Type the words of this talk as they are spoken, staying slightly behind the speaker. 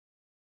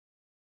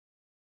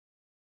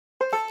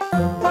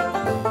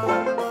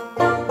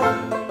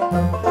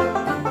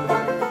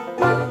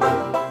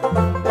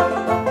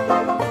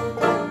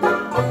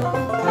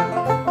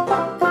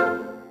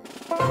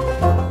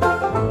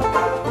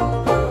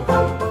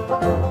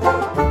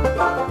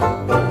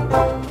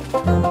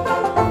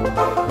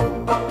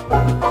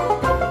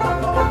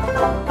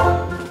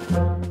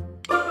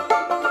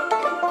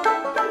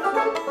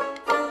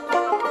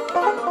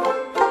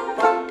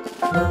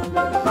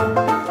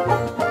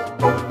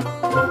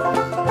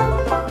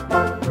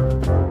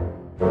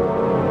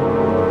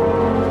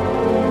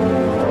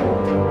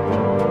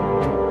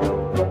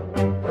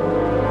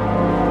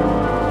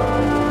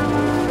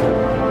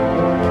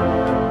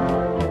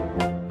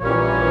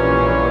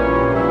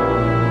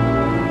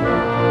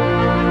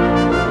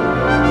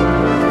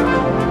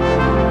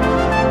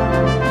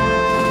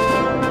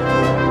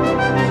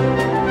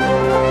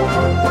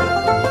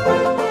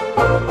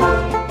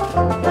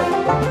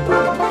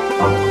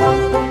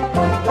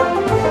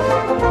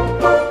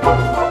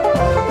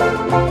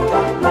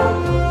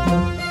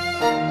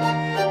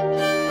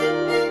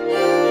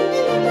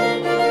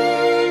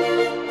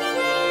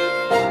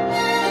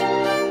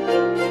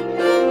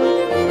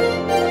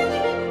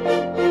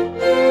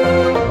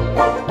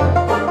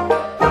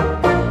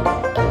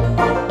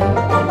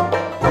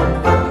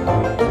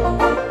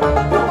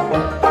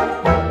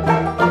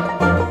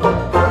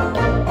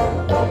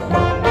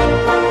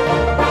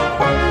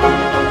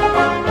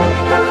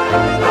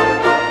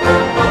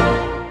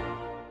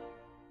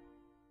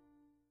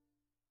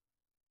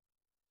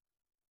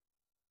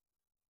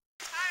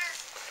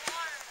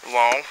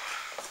Hello,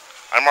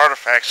 I'm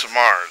Artifacts of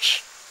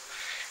Mars,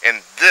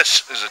 and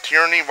this is a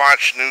Tyranny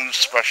Watch News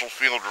Special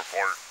Field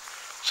Report,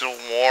 Civil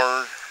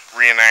War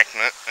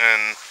Reenactment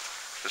in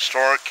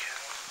historic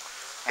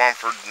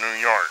Mumford, New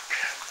York.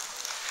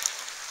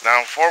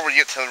 Now, before we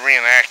get to the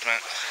reenactment,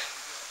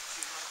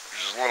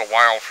 which is a little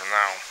while from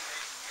now,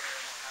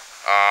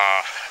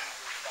 I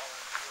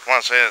want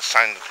to say it's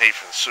time to pay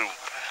for the soup.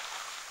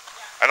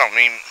 I don't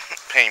mean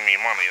paying me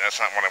money, that's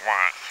not what I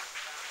want,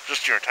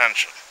 just your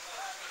attention.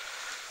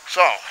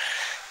 So,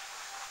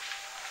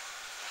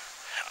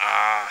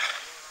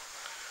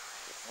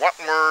 what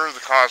were the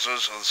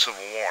causes of the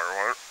Civil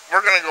War?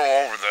 We're going to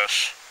go over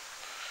this.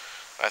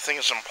 I think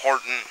it's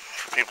important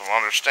for people to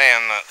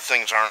understand that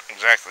things aren't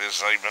exactly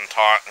as they've been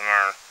taught in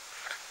our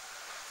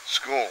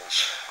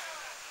schools.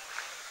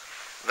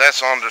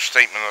 That's an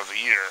understatement of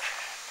the year.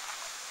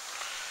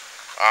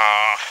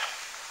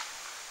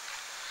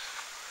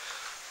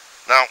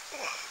 Now,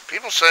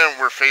 people say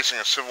we're facing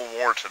a civil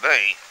war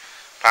today,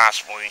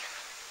 possibly.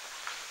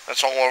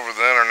 That's all over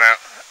the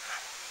internet.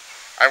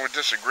 I would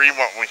disagree.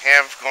 What we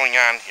have going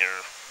on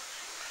here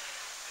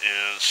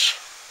is,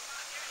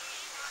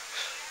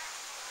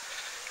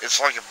 it's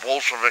like a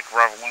Bolshevik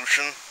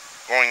revolution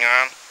going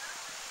on.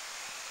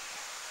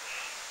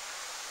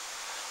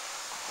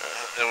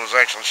 It was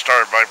actually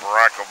started by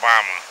Barack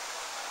Obama.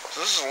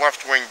 So this is a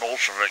left-wing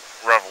Bolshevik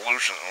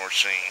revolution that we're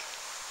seeing.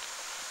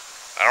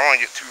 I don't want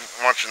to get too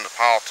much into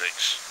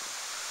politics.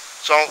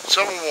 So,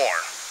 Civil War.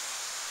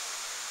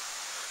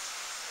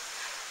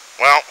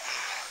 Well,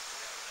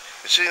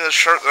 you see this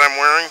shirt that I'm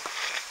wearing?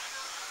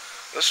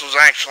 This was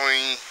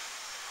actually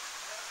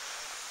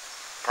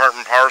part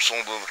and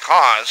parcel to the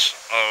cause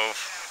of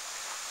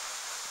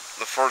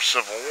the first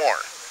Civil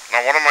War.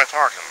 Now, what am I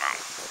talking about?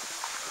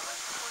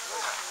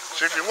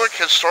 So if you look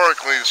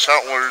historically, the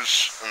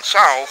settlers in the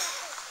South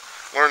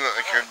learned that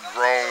they could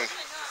grow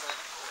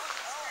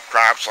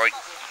crops like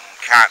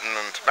cotton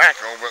and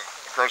tobacco, but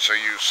of course they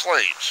used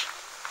slaves.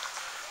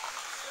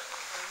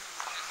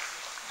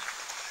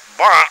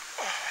 But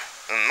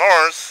in the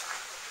North,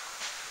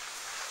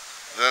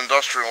 the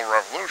Industrial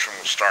Revolution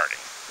was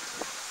starting.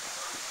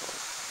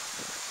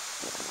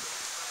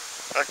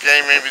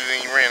 Okay, maybe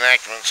the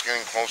reenactment's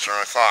getting closer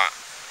than I thought.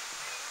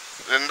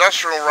 The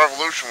Industrial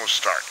Revolution was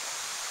starting.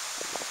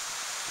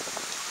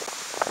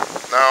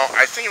 Now,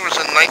 I think it was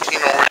in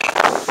 1908,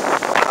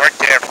 direct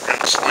African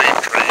slave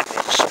trade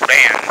was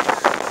banned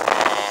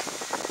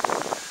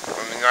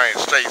in the United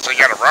States. They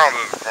got around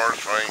it, of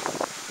course, by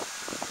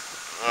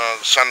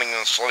sending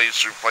the slaves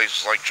through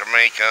places like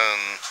Jamaica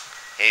and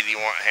Haiti,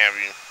 what have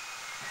you,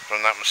 if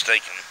I'm not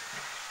mistaken.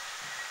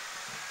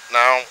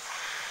 Now,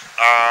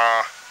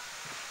 of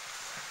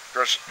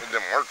course, it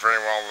didn't work very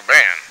well, the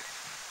ban.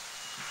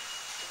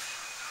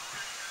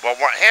 But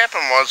what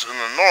happened was, in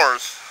the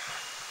North,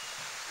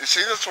 you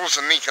see, this was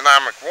an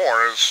economic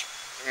war, as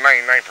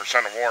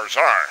 99% of wars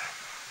are.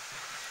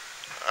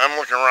 I'm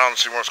looking around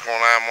to see what's going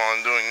on while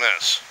I'm doing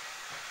this.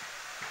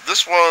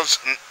 This was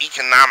an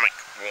economic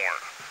war.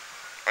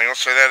 I'm going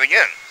to say that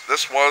again.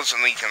 This was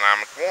an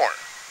economic war.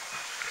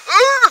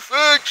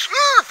 Artifacts!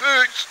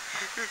 Artifacts!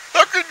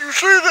 How can you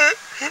say that?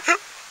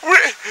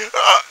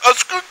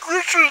 Us good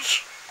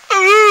Christians,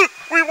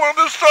 we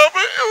wanted to stop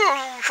it. It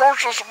was a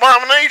socialist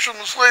abomination,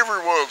 the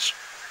slavery was.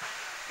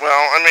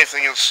 Well, I may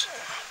think it's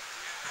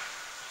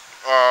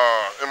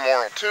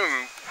immoral too,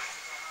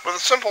 but the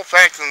simple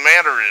fact of the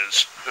matter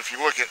is, if you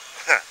look at,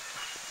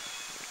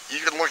 you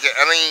can look at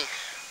any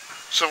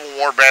Civil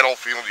War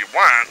battlefield you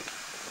want.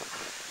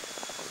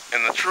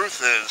 And the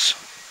truth is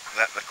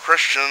that the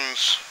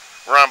Christians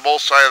were on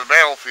both sides of the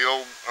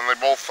battlefield, and they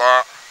both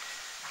thought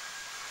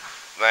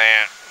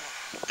that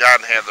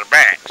God had their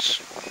backs.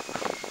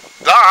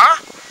 Duh!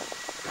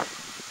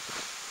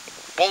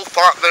 Both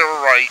thought they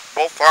were right.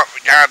 Both thought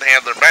that God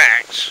had their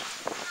backs.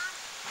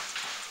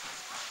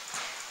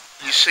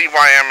 You see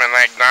why I'm an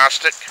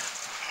agnostic?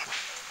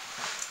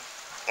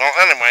 Well,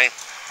 anyway.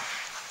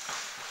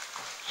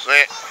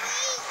 See,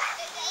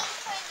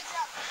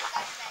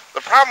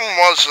 the problem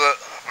was that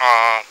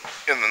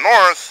in the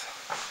North,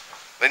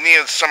 they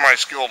needed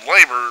semi-skilled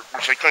labor,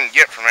 which they couldn't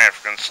get from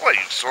African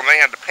slaves. So they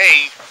had to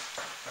pay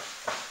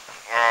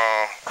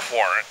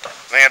for it.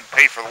 They had to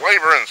pay for the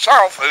labor. In the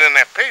South, they didn't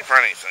have to pay for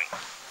anything.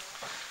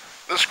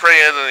 This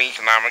created an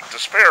economic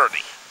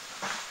disparity.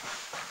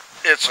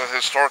 It's a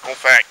historical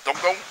fact.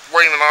 Don't go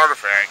blaming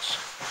artifacts.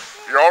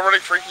 You're already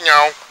freaking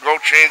out. Go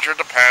change your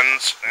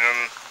depends,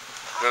 and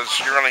because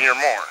you're going to hear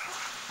more.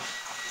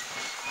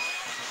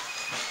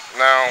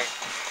 Now,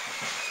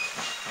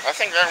 I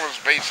think that was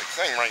the basic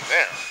thing right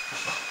there.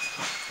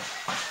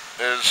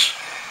 Is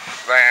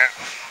that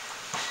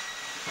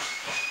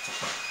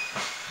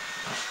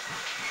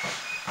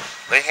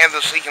they had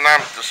this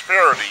economic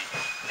disparity,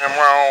 and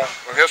while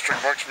the history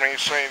books may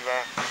say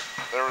that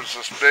there was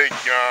this big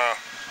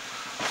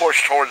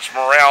push towards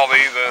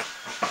morality to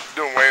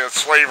do away with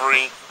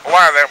slavery, a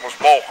lot of that was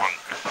bull-hunk.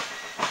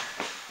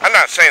 I'm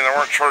not saying there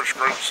weren't church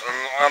groups and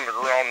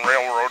Underground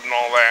Railroad and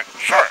all that.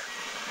 Sure.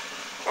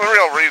 Well, the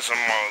real reason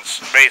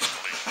was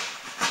basically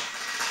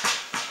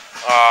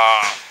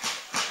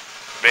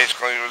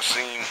it was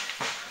the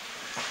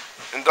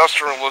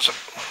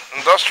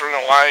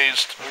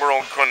industrialized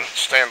world couldn't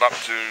stand up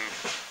to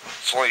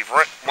slave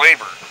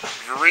labor.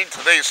 If you read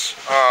today's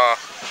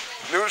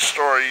news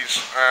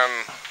stories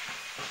and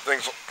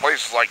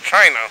places like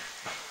China,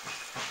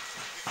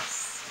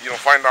 you'll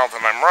find out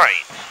that I'm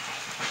right.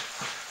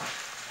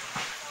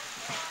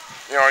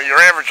 You know, your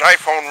average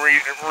iPhone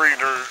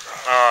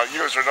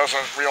user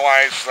doesn't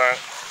realize that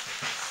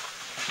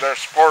they're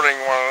supporting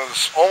what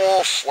is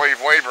almost slave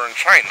labor in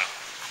China.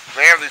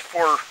 They have these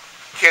poor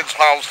kids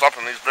housed up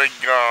in these big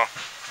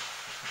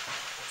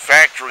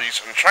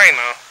factories in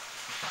China,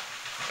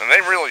 and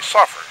they really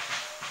suffer.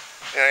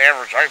 You know, the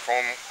average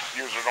iPhone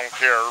user don't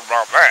care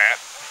about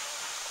that.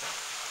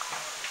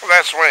 Well,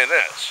 that's the way it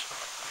is.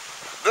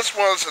 This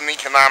was an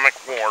economic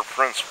war,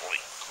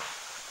 principally.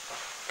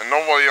 And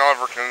nobody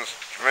ever can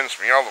convince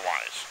me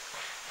otherwise.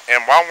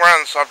 And while we're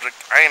on the subject,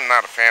 I am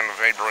not a fan of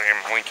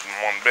Abraham Lincoln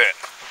one bit,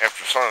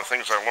 after some of the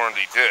things I learned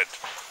he did.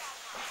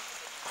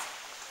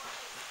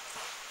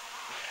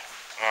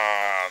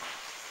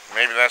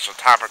 Maybe that's a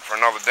topic for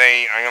another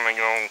day. I'm going to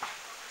go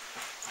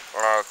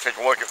take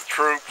a look at the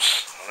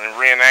troops. The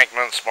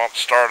reenactment's about to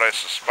start, I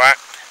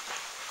suspect.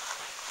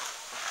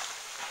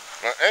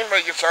 Now,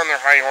 anybody gets on their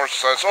high horse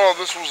and says, oh,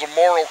 this was a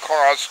moral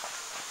cause,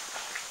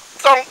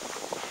 don't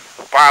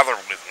bother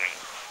with me,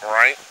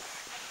 alright?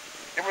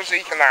 It was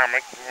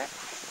economic,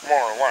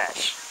 more or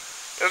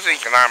less. It was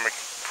economic,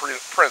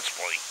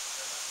 principally.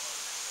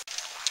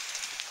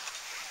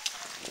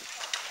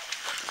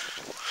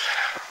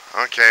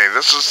 Okay,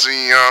 these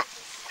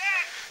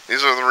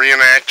are the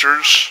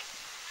reenactors.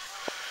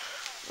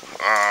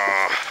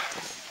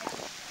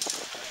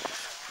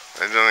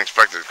 I didn't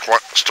expect it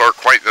to start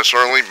quite this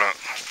early, but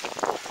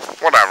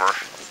whatever.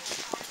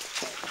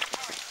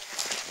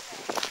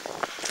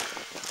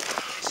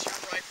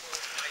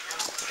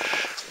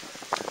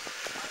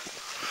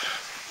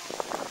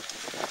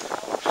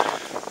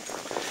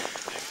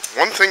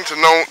 One thing to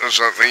note is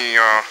that the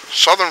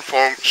southern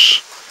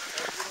folks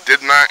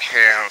did not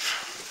have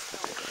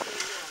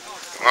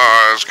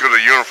as good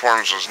a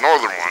uniforms as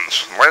northern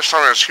ones. Last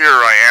time I was here,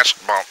 I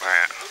asked about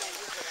that.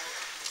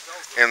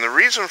 And the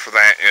reason for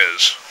that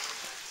is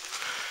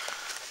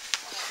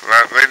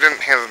that they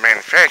didn't have the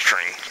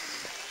manufacturing.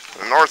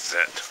 The North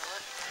did.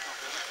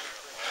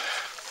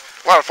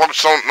 A lot of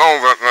folks don't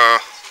know that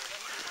the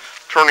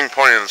turning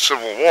point of the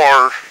Civil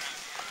War,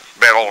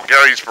 Battle of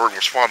Gettysburg,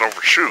 was fought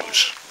over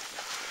shoes.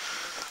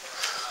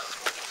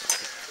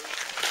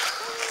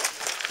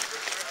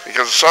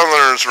 Because the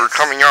Southerners were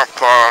coming up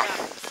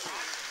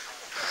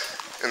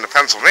into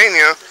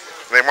Pennsylvania,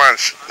 they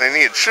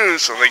needed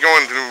shoes, so they go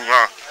into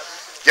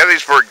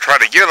Gettysburg to try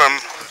to get them,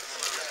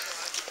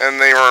 and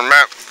they were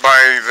met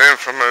by the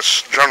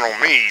infamous General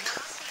Meade,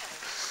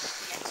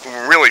 who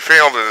really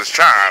failed at his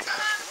job.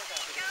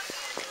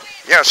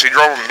 Yes, he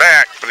drove them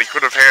back, but he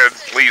could have had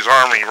Lee's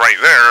army right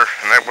there,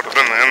 and that would have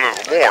been the end of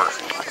the war.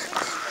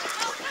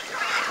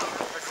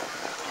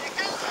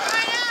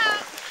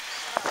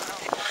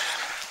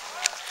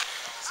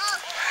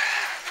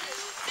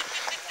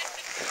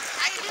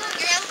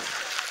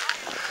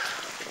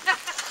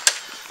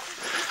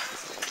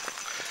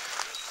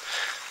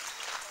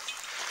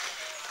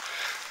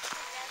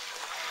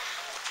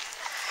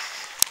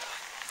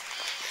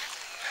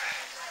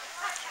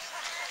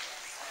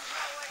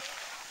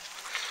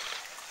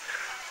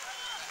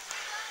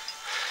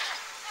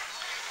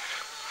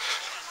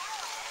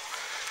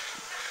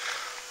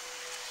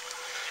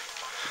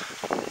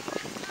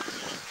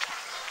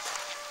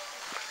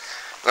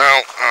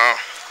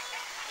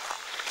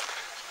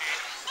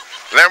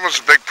 that was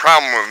a big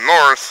problem with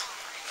North.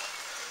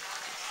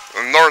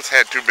 The North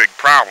had two big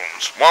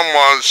problems. One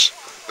was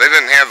they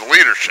didn't have the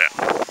leadership.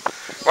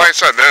 Like I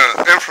said,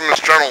 the infamous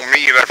General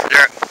Meade, I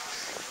forget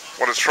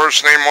what his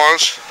first name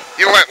was,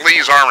 he let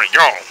Lee's army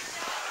go.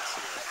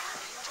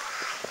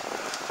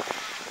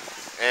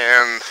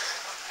 And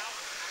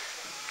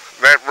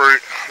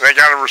they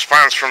got a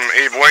response from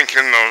Abe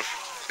Lincoln of,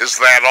 "Is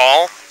that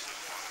all?"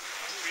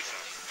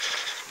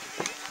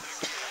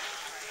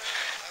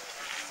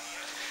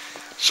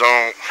 So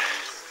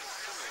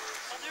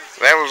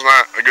that was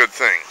not a good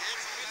thing.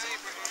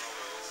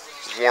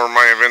 This war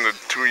might have ended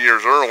 2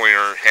 years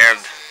earlier had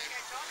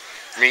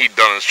Meade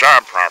done his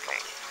job properly.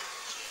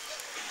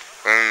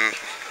 And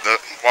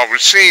what we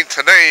see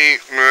today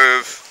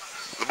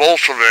with the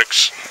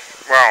Bolsheviks,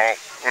 well,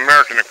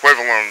 American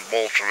equivalent of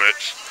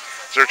Bolsheviks,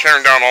 they're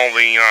tearing down all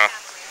the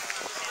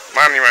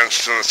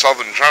monuments to the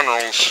Southern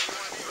generals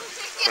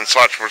and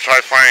such, which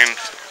I find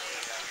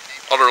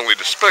utterly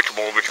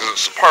despicable because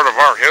it's a part of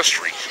our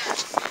history.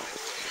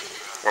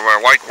 Whether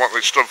I like what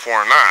they stood for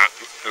or not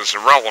is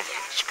irrelevant.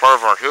 It's part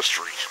of our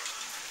history.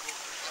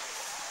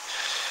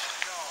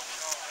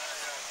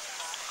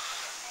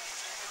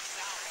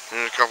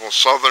 Here's a couple of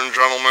Southern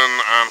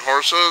gentlemen on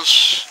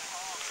horses.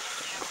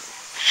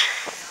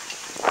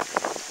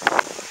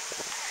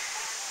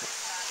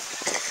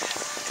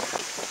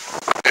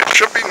 It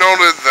should be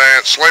noted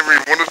that slavery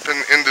would have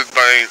been ended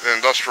by the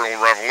Industrial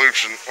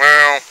Revolution.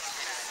 Well,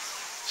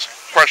 it's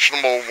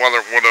questionable whether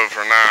it would have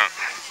or not.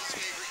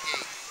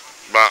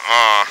 But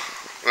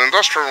the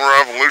Industrial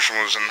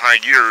Revolution was in high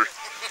gear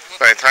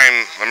by the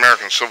time the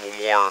American Civil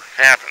War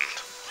happened.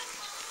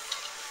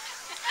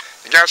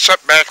 It got set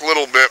back a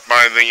little bit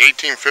by the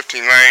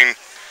 1859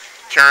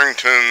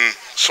 Carrington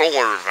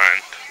solar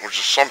event, which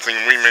is something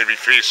we may be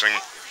facing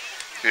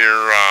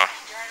here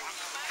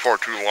for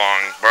too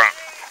long, but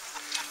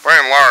by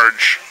and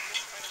large,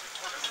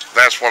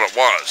 that's what it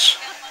was.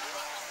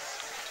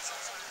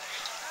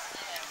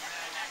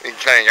 It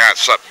kind of got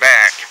set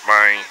back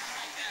by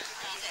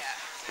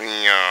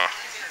the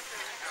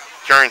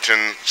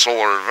Carrington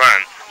solar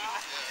event.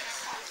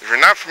 If you're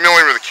not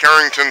familiar with the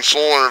Carrington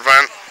solar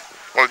event,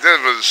 what it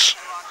did was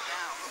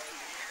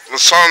the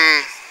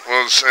sun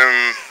was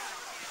in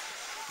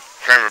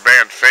kind of a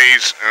bad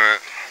phase, and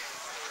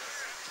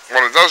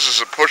what it does is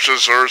it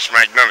pushes Earth's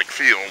magnetic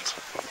field,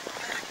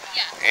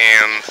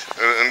 and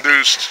it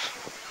induced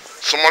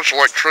so much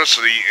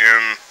electricity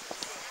in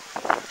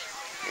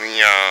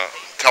the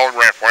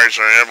telegraph wires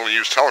that are able to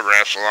use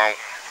telegraphs without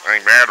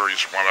any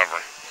batteries or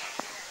whatever.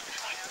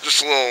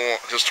 Just a little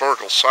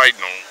historical side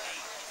note.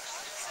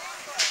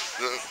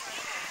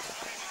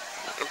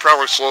 It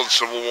probably slowed the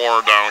Civil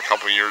War down a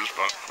couple of years,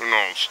 but who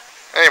knows.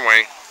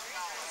 Anyway.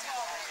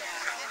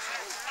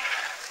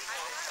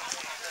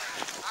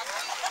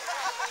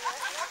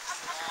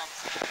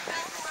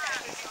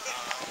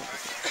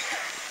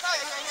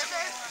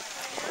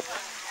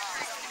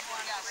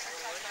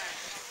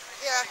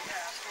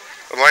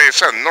 But like I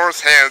said,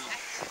 North had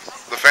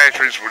the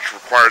factories which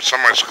required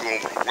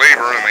semi-skilled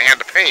labor, and they had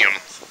to pay them.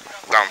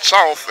 Down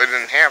south, they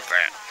didn't have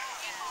that.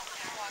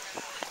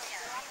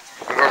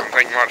 It doesn't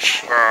take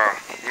much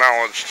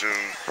knowledge to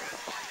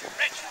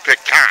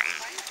pick cotton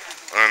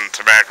and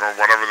tobacco or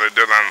whatever they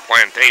did on the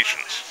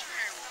plantations.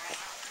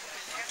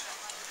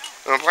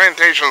 And the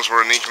plantations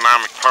were an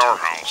economic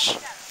powerhouse.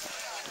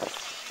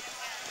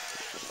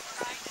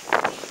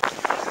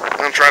 I'm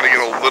going to try to get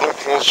a little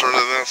closer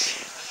to this.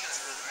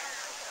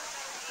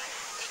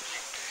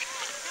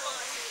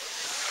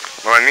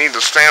 But I need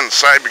to stand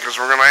aside because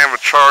we're going to have a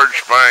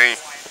charge by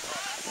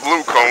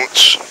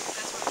bluecoats.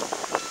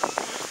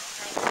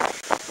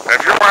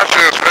 If you're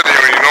watching this video,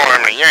 you know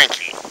I'm a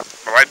Yankee,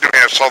 but I do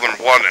have Southern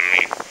blood in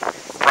me.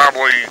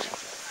 Probably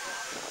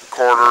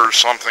quarter or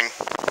something.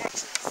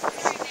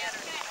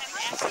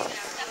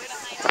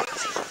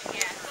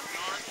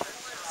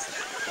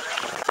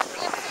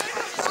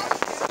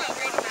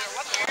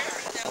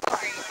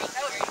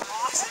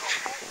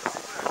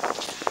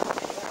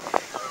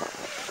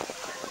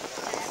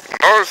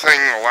 Another thing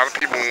a lot of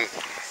people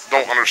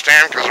don't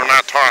understand because they're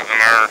not taught in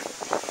our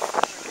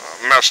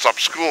messed up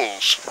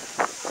schools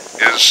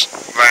is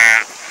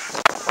that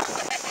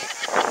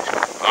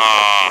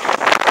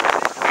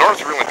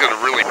North really did a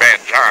really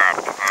bad job,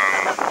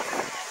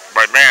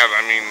 by bad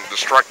I mean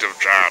destructive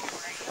job,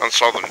 on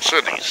southern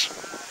cities.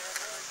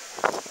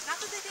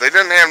 They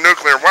didn't have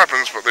nuclear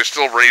weapons, but they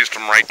still razed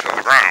them right to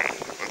the ground,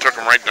 and took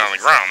them right down the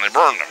ground. They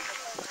burned them.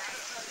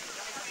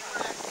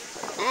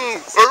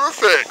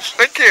 Artifacts,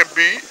 that can't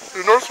be.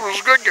 The North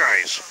was good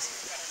guys.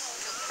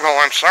 Well,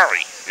 I'm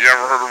sorry. You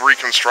ever heard of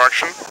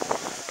Reconstruction?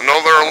 I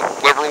know there are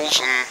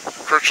liberals and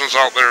Christians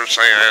out there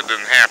saying that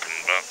didn't happen,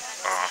 but,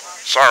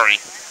 sorry.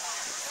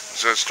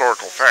 It's a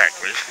historical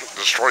fact. We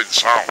destroyed the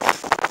South.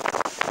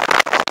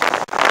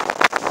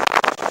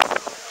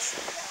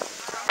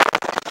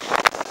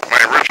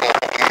 My original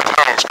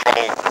hometown is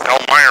called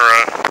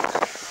Elmira,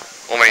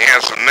 only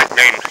has the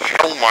nickname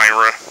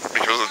Elmira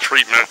because of the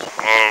treatment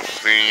of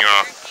the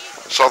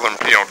Southern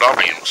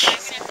POWs.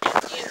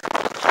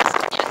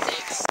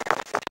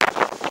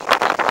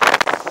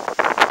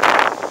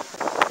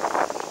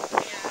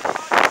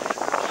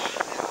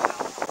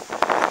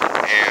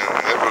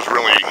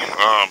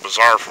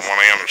 bizarre from what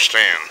I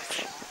understand.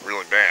 It's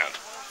really bad.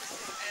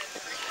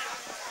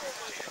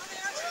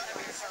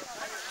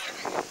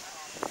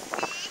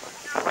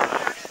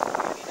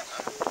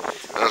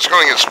 And it's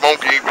going to get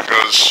smoky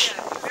because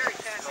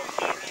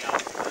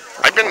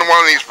I've been to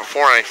one of these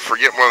before and I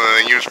forget whether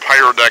they use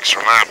Pyrodex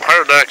or not.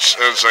 Pyrodex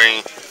is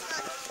a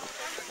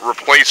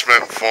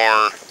replacement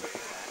for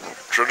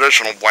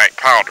traditional black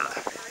powder.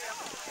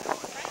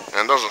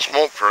 And it doesn't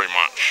smoke very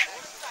much.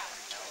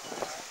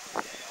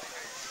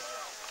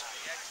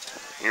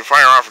 You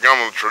fire off a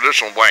gun with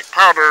traditional black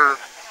powder,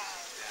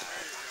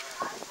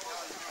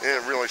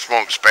 it really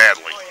smokes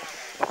badly.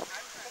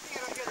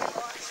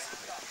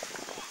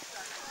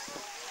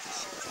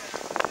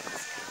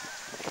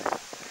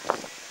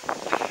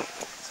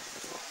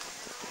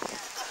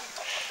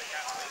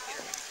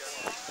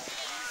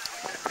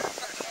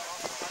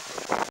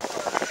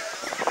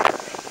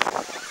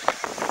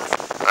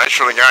 I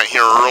should have got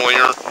here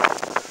earlier.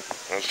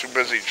 I was too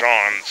busy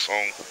jawing, so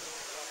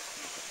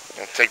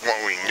I'll take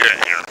what we can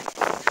get here.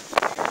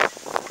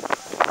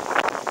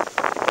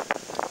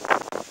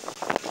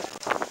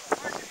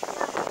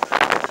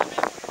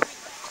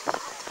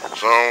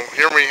 So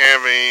here we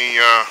have a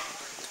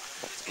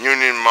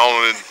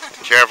Union-mounted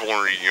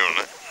cavalry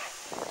unit,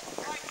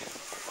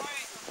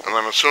 and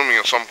I'm assuming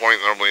at some point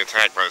they'll be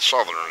attacked by the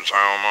Southerners.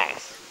 I don't know.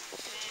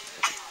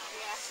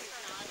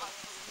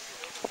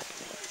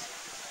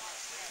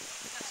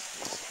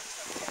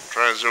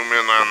 Try to zoom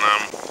in on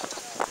them.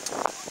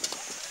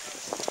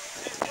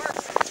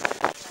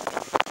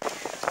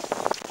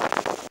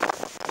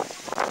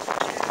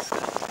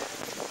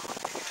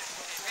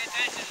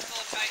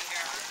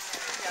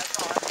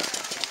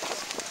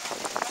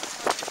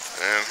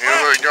 And here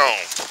they go.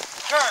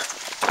 Here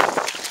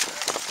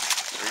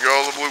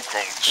go the blue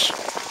coats.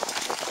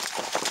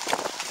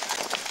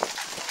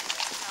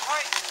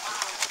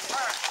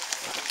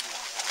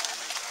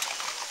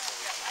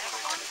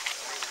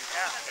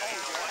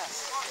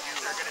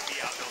 They're going to be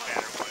out no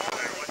matter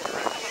what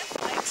direction.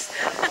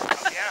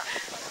 Yeah.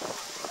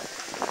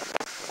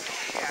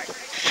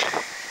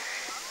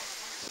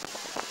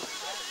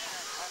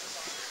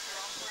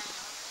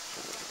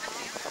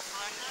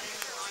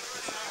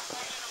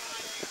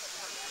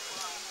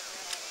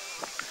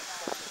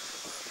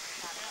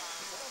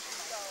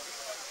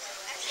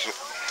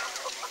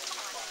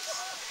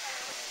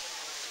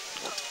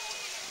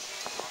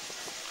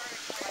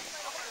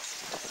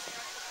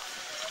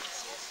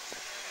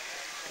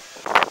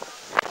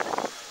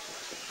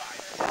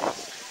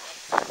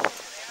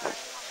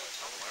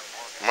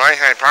 My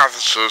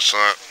hypothesis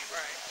that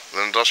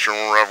the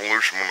Industrial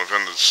Revolution would have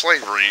ended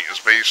slavery is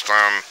based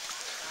on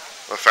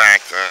the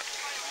fact that,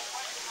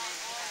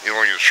 you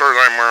know, the shirt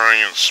I'm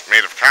wearing is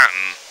made of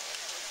cotton.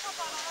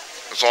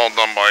 It's all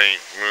done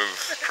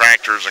with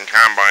tractors and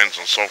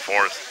combines and so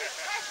forth.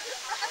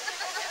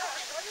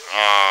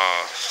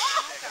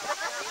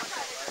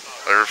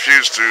 I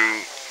refuse to,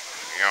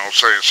 you know,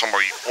 say that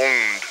somebody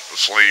owned a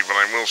slave, but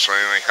I will say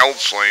they held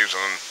slaves,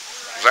 and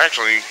it was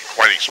actually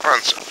quite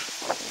expensive.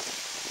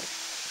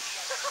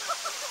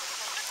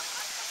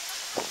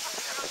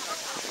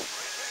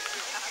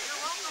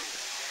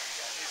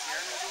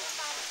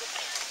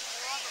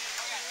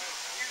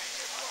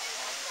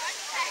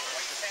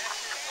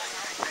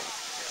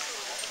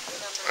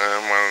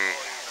 And when,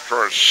 of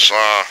course,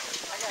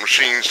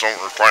 machines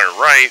don't require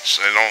rights,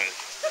 they don't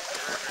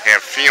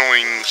have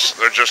feelings,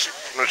 they're just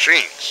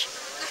machines.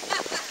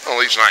 Well, at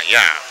least not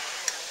yet.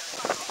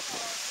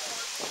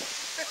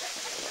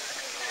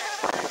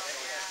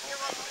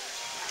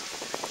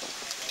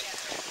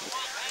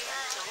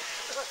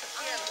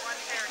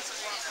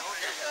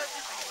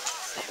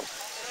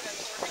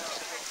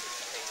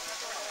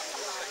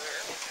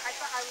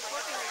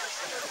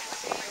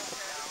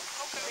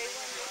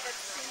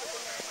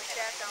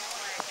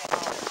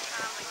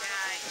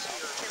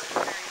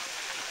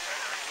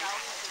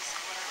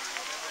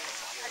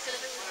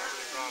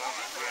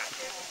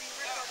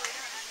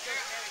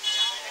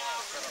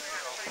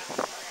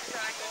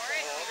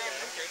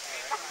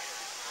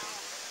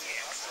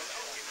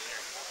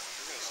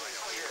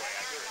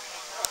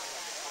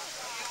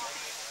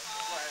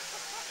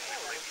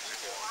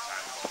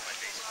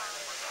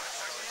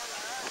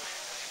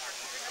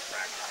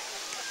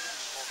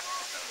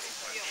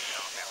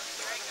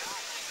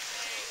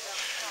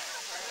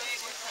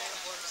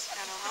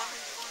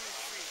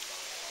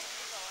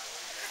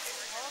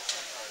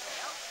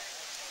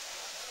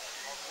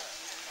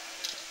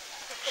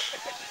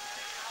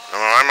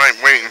 I might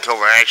wait until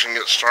the action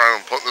gets started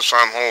and put this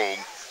on hold.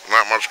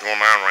 Not much going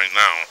on right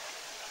now.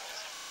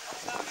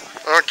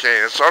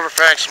 Okay, it's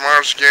Artifacts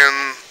Mars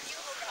again.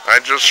 I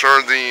just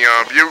heard the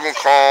bugle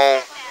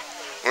call,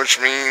 which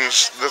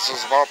means this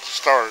is about to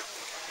start.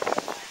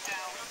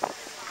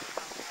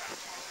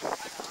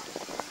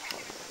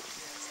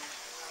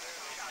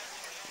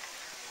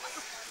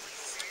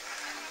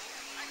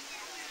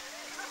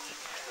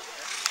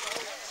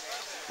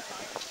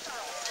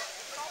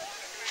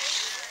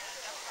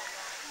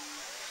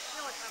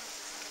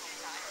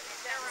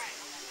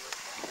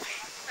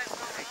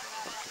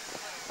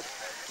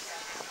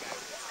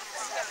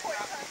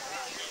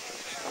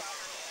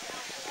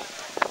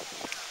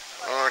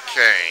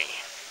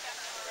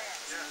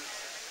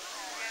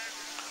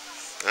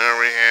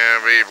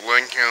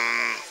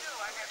 Lincoln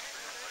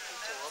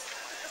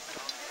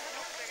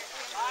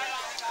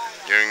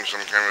giving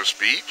some kind of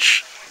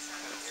speech.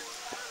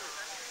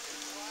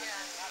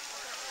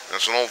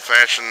 That's an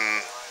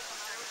old-fashioned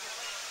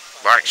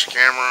box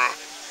camera.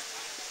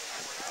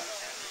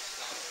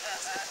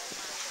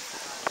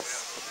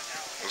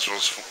 This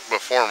was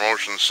before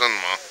motion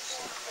cinema.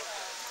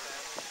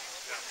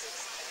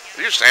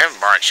 They used to have a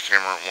box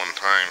camera at one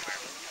time.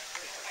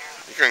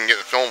 You couldn't get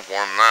the film for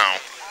them now.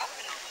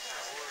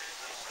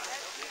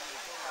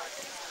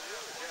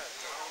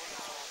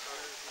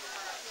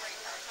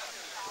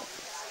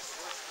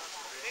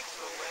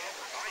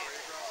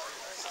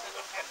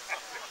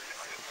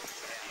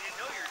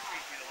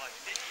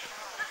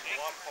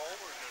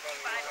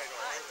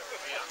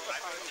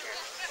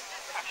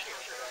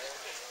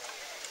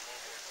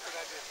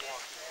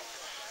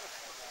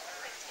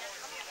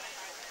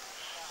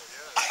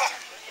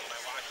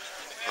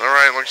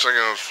 Alright, looks like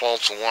it was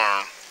false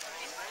alarm.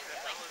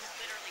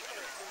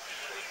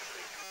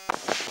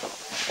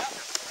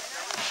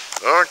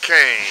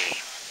 Okay.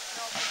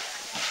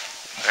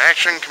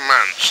 Action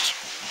commenced.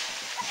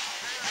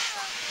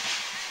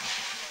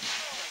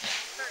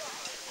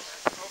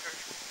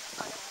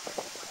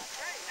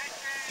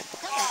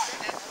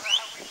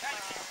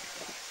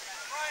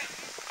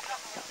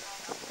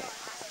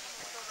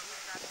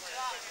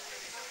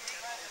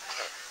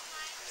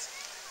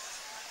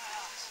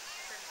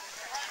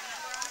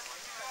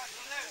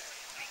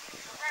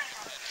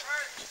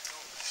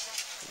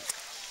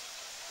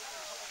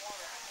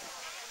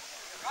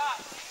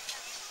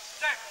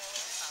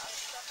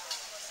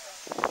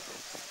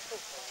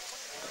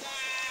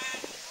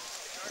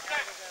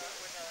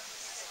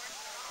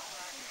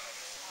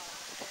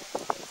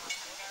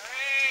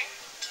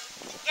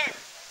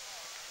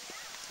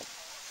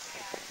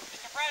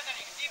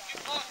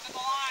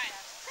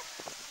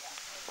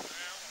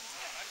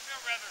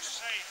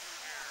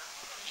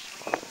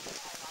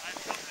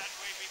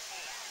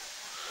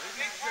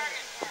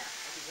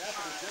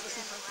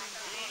 Genesee Country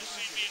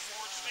Museum.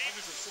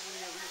 Hundreds of Civil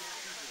War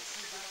reenactors will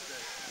see here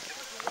today.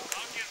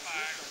 I'll get by.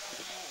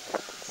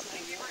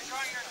 Thank you for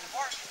showing your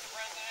support, Mr.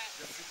 President.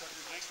 Genesee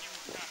Country Thank you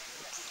for coming.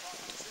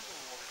 Civil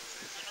War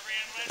organization. Going to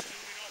re-enlist if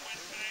we don't win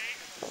today?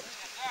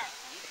 Yes, sir.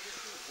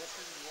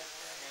 Western New York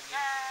Carolina.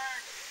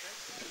 Charge!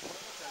 Thanks to your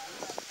loyal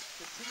attendance,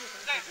 continuous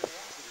acts of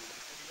generosity, and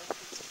the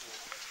unlimited support,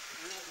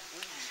 we're able to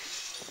bring you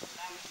these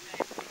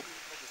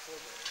public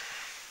programs.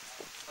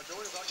 A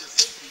note about your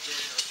safety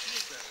during our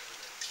field battle today.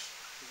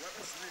 The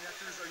weapons the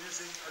reenactors are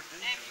using are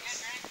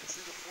dangerous and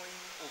shoot a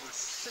flame over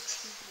 6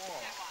 feet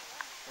long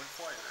when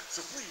fired.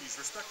 So please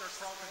respect our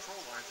crowd control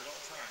lines at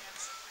all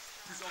times.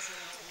 Please also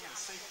maintain a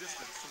safe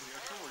distance from the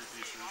artillery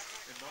pieces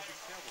and mounted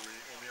cavalry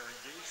when they are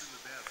engaged in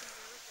the battle.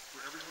 For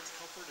everyone's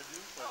comfort and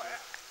viewing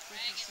pleasure,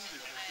 please be seated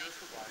in the chairs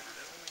provided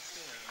and only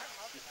stand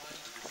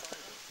behind or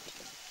beside them.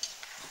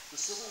 The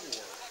Civil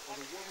War, or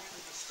the war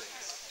between the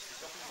states,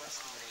 is nothing less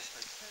than the most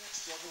titanic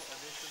struggle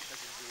our nation has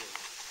endured.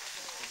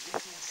 In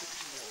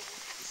 1861,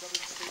 the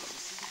Southern states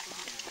seceded from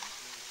the Union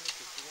in an attempt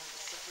to form a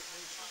separate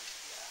nation,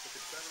 the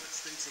Confederate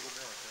States of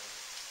America.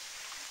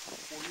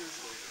 4 years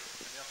later,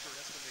 and after an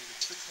estimated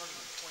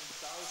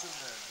 620,000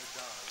 men had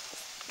died,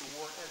 the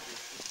war ended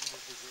in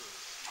human preserve.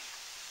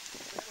 The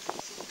battles of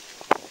the Civil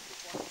War, the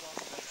fought across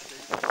the United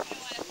States,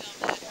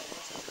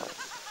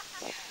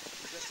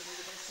 it's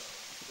estimated by some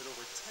that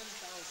over 10,000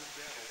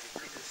 battles of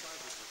various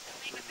sizes were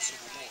fought during the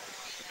Civil War,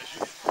 as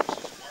Union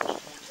forces marched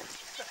towards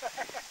victory.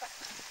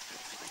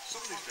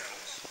 Some of these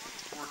battles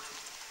were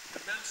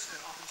immense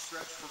and often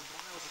stretched for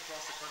miles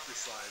across the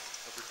countryside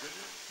of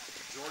Virginia,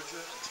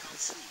 Georgia, and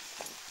Tennessee.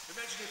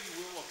 Imagine, if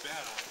you will, a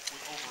battle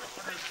with over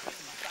 150,000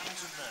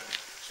 men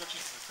stretching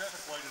from the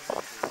traffic light in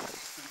Mumford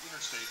to the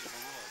interstate in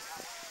the road.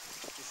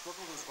 The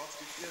struggle that is about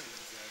to begin,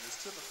 then,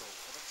 is typical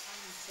of a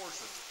tiny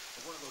portion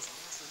of one of those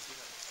massive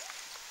battles.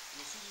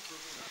 You'll see the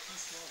equivalent of 2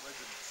 small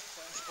regiments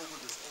clash over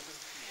this open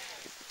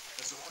field.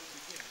 As the fight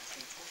begins,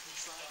 the opposing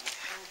side will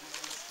probe the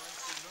other's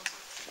strength in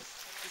numbers.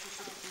 This is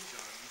typically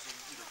done using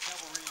either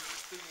cavalry or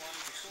thin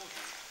lines of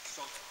soldiers,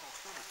 called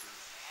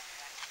skirmishers.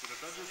 The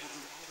defenders will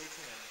do all they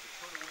can to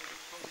turn away the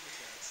probing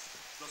attacks,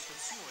 thus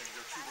concealing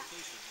their true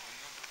location in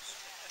numbers.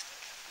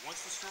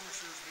 Once the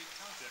skirmishers make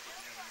contact with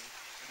the enemy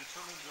and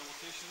determine their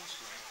location and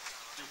strength,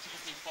 they will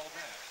typically fall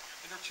back,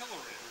 and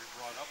artillery will be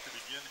brought up to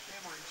begin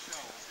hammering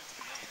shells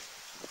into the enemy.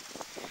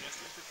 As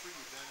the infantry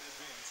would then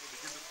advance and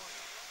begin to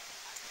fight.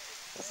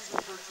 This is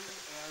referred to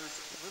as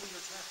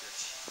linear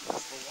tactics,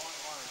 because the long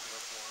lines that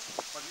are formed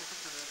by the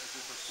infantrymen as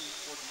they proceed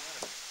toward the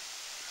enemy.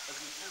 As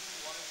the opposing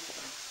lines of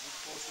troops move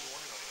closer to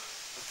one another,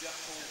 the death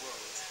toll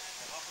rose,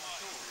 and often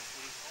artillery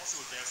would also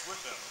advance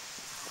with them,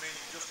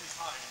 remaining just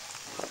behind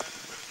or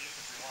embedded with the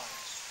infantry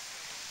lines.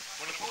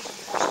 When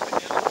opposing forces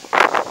began to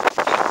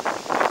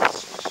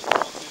switch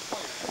on to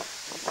fire,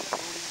 they began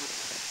loading with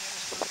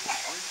canister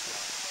and grape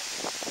shot.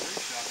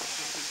 Grape shot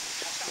consisted of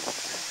casket and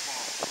green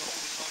bombs,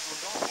 roughly the size of a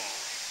golf ball,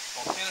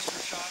 while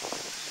canister shot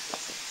contained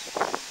dozens of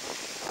small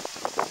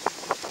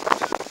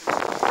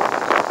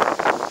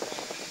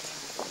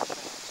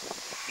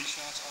these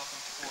shots often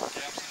tore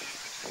gas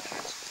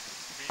lines,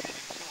 maiming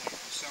and killing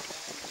from several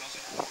to a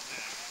dozen or more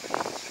men at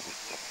any single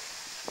blow.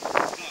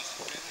 Thus,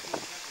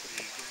 battlefield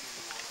casualties during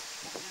the war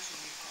were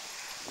gruesomely high.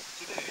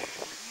 Today,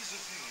 for ease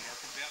of viewing, our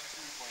combatants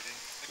will be fighting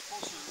at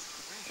closer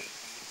ranges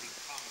than would have been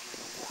common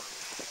during the war.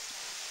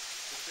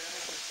 The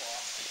battles were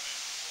fought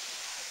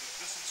at the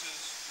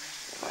distances we're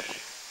using today.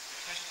 The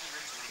casualty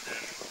rates would have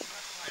been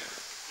much higher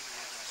than they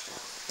would have been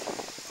historically.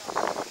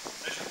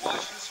 As you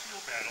watch this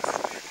field battle,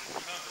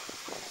 remember,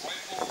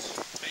 rifles,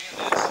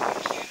 bayonets, and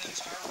cannons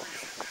are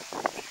real.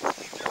 The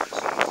only difference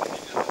is at the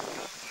end of the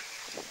conflict,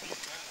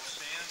 these men will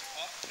stand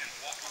up and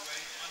walk away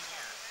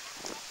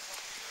unharmed.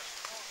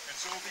 And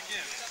so it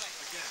begins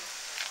again.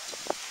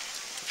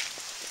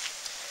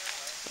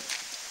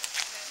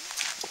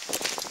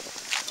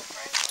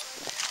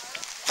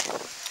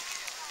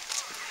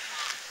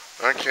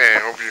 Okay, I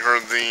hope you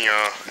heard the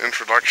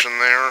introduction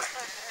there.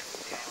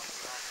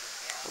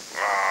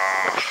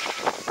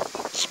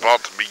 It's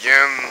about to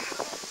begin.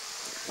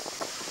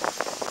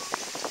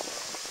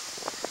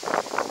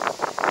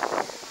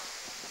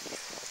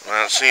 I'm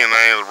not seeing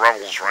any of the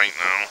rebels right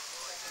now.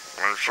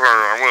 I'm sure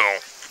I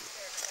will.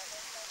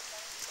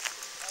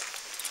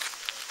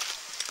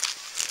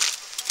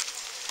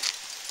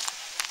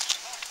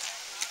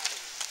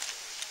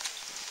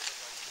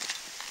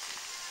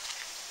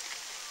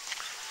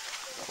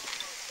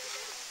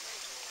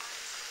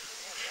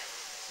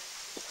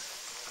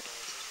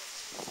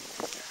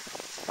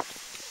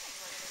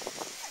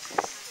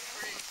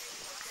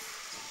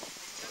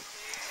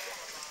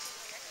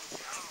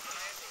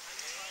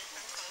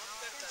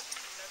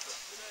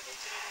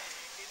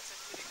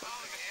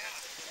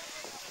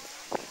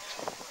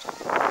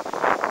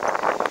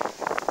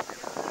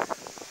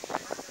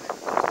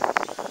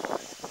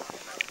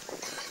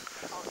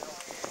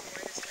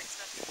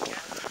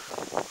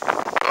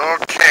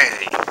 Okay,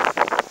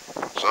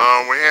 so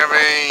we have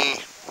a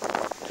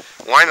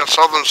line of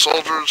Southern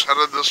soldiers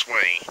headed this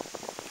way.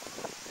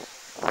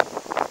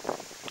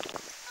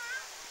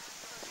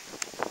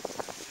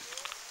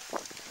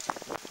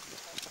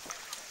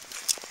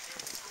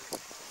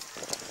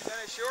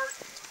 Short?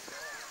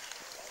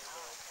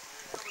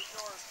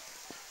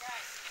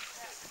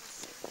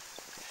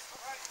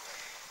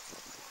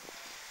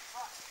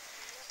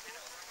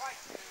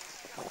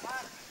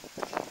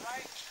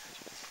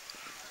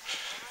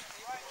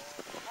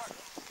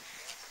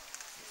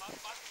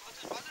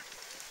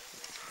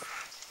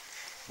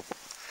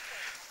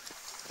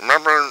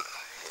 Remember,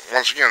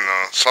 once again,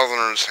 the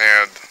Southerners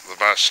had the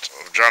best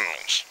of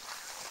generals.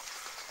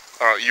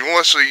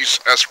 Ulysses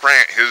S.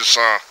 Grant, his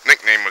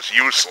nickname was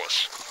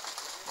Useless.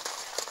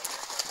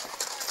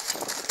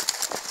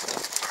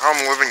 How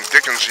in the living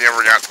dickens he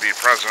ever got to be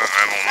president,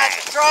 I don't know.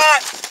 That's a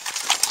trot!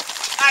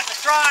 That's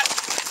a trot!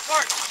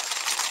 March!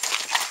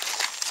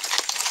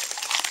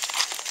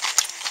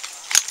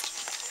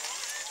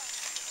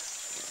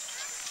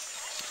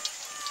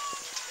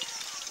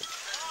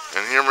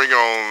 And here we go,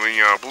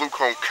 the blue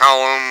coat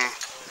column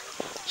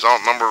is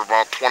outnumbered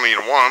about 20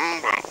 to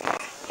 1, but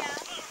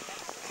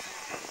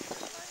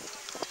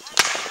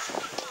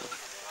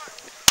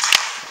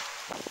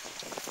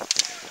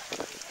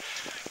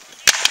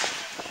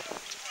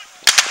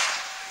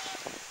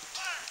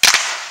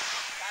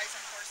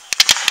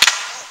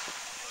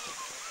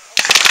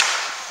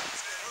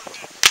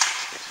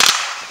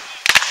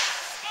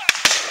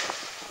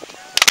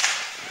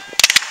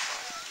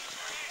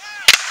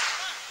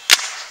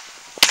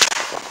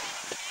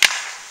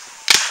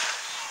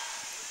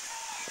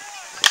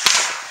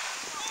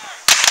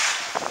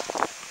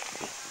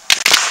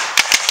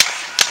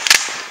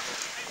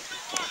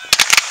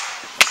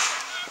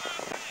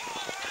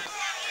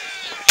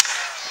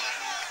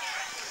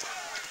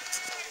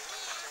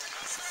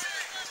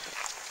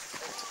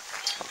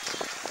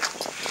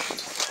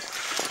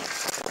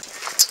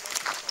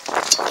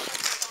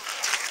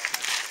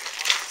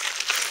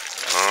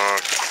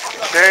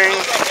okay,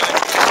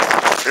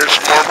 here's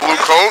some more blue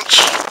coats.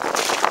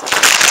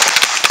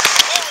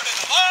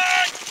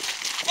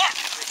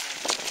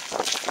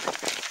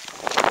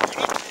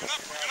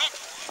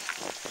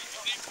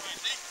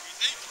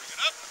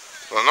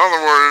 So in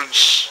other words,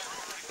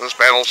 this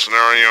battle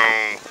scenario,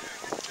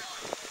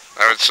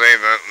 I would say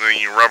that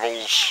the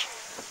rebels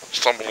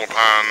stumbled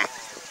upon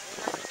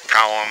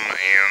column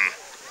and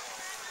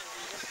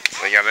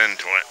they got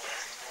into it.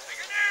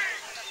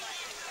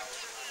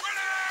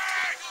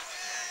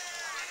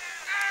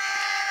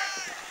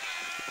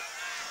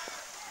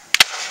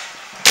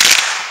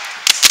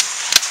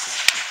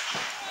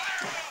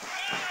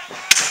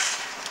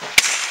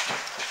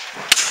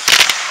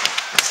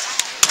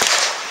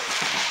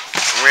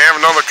 We have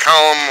another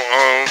column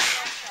of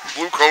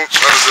blue coats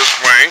headed this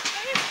way.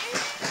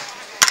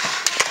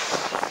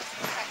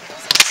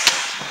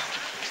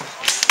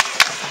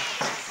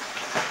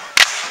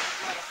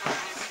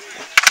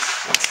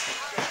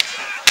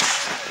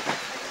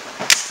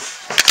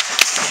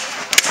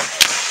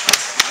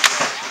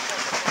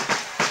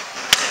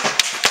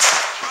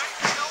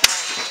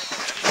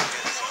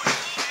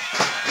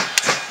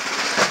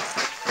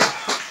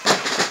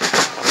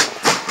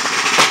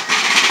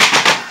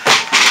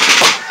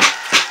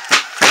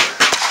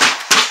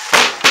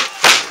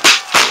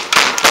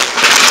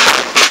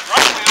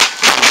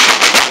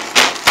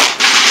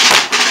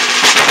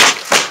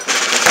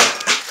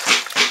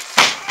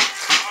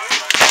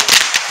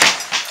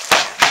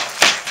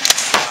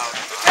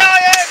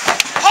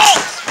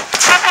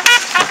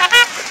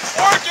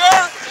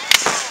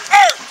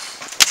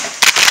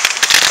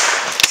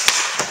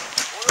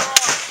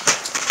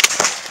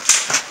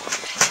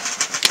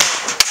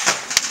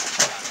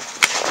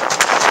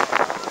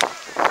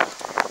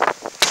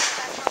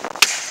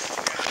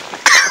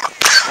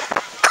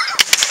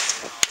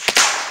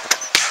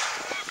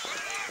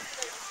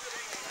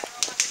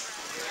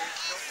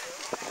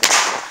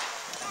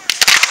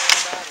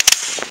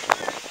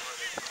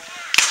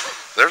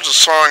 There's a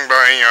song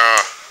by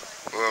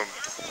the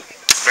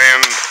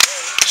band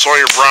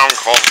Sawyer Brown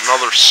called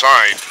Another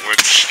Side,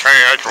 which kind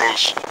of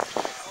echoes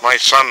my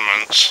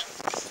sentiments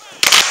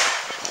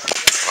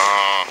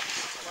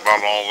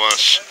about all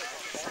this.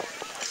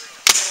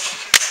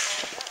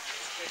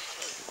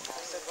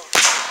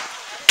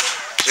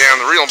 See, on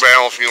the real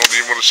battlefield,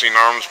 you would have seen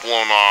arms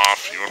blown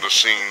off, you would have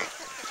seen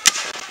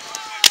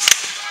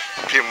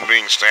people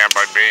being stabbed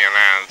by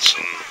bayonets,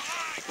 and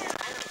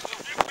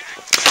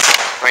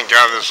thank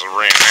God this is a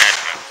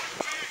reenactment.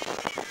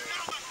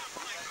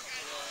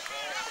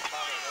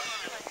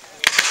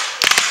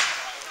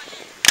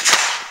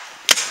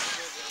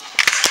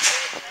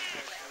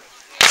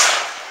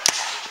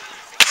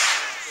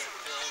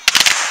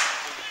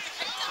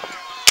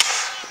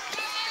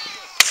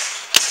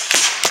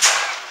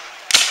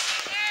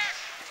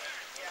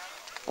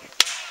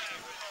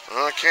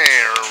 Okay,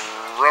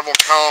 our rebel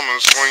column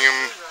is going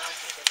in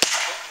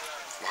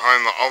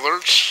behind the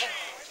others.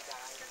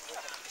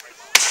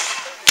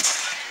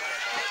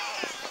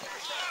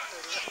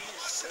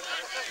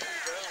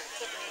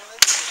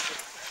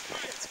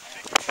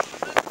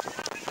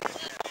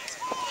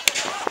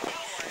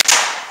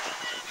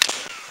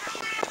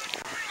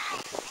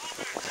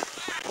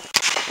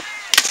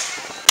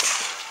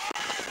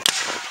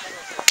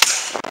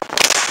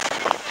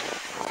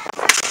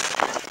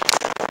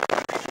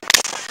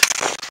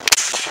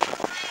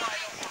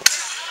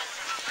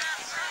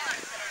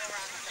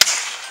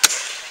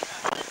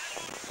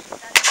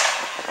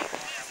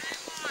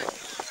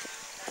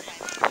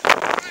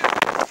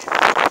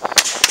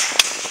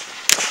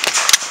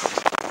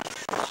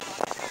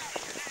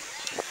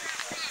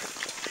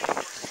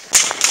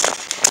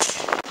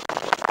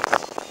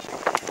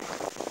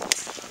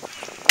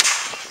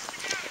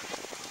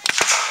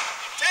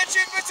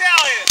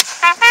 Battalion!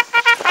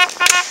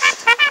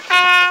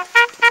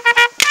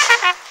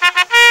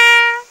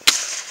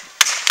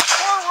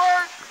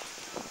 Forward!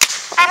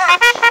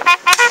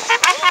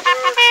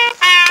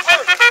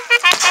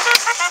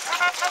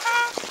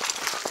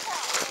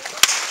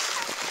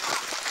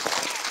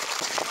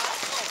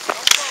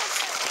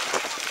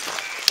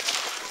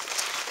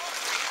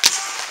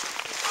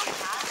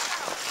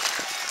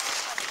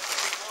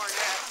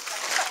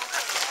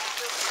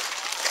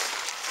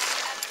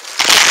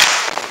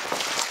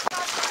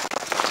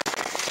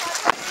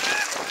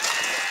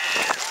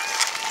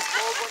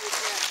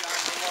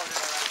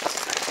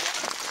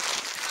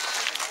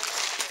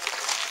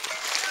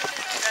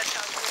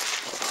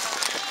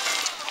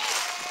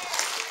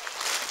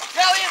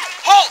 Battalion,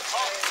 halt!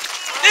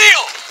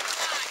 Kneel!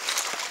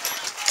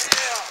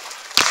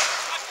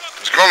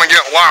 It's going to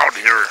get loud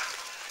here.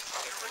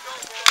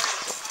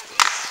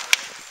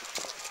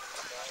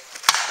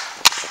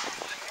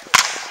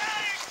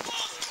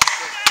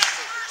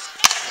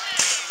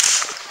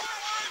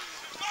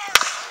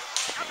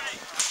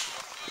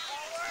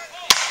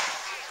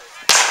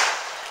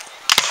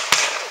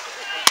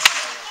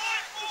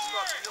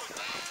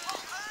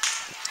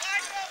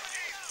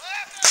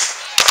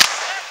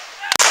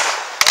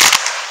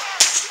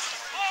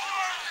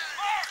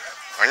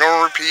 I'm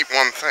going to repeat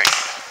one thing.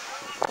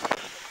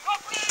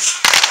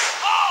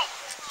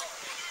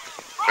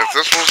 If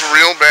this was a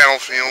real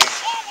battlefield,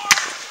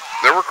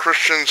 there were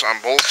Christians on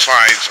both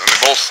sides, and they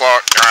both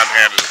thought God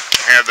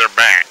had their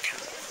back.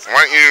 I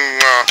want you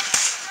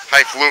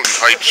highfalutin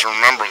types to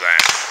remember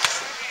that.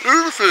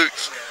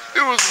 Ludicrous.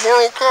 It was a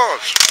moral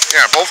cause.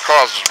 Yeah, both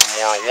causes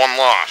were moral. One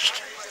lost.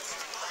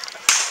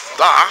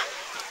 Duh.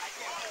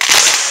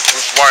 This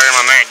is why I'm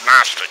an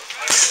agnostic.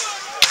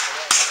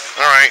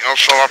 Alright, I'll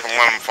show up and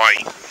let them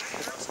fight.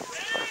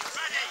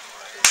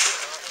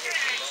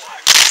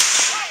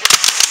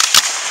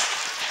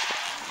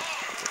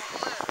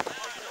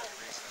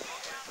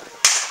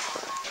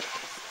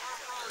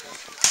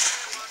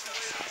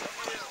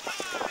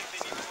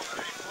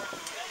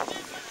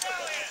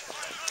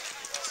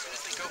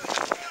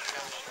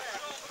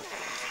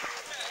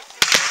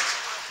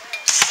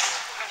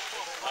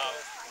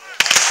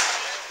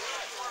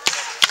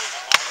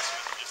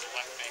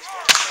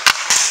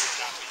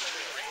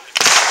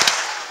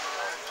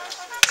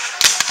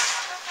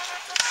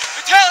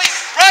 Battalion,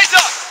 rise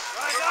up!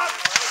 Rise up!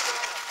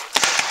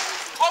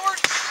 Forward,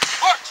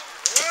 march!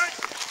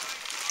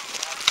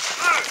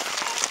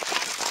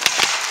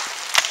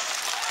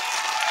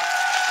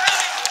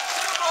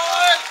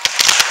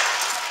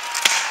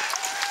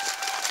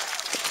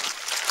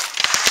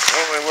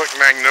 Well, they look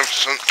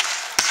magnificent.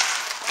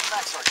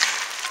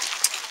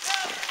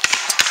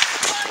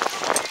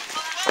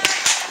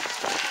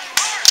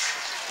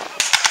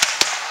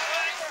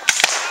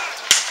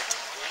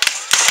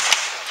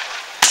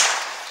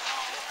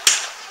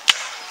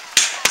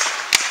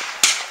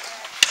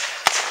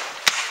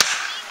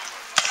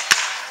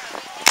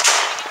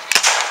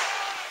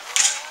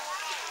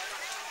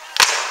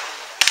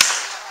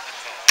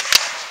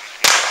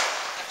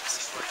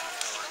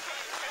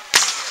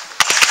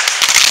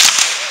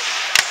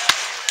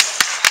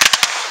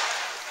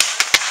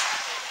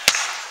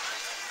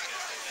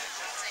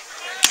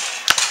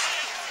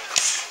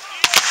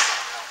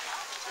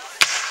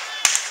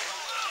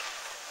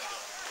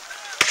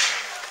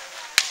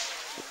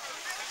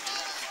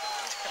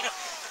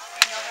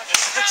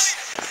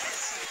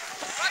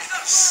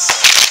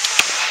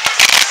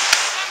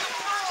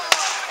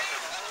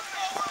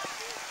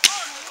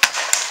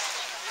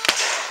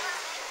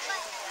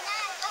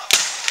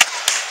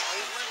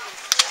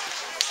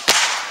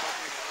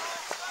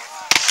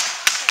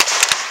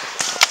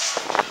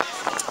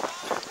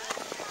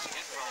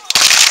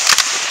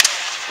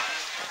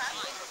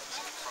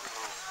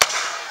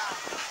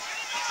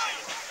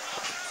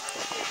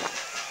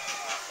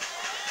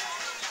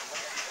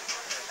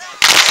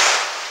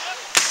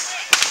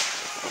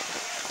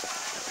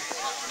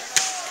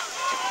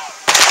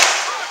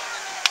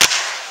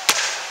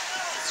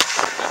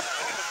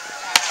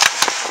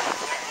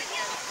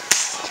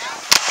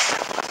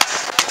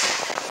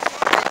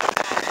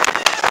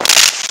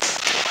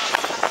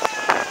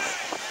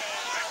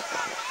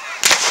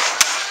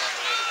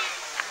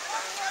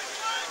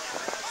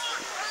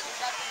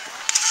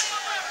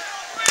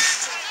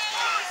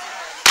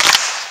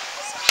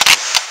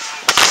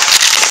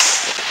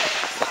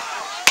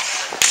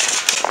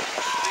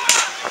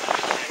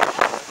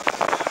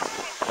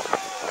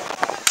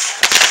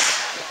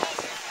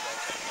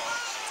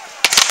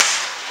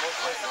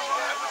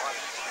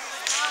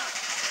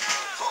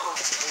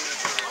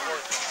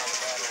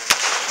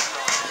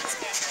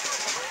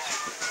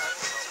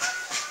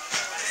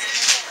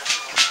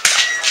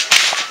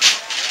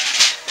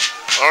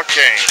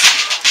 Okay.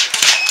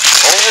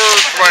 Over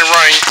to my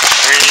right,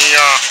 we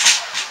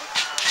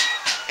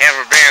have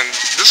a band.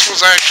 This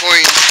was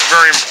actually a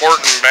very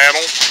important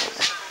battle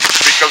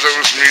because it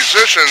was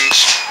musicians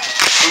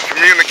who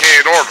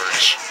communicated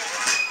orders.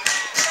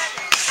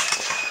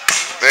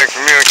 They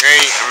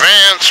communicate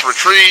advance,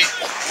 retreat,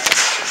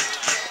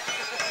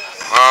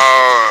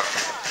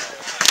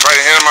 try to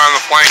hit them on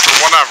the flank or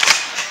whatever.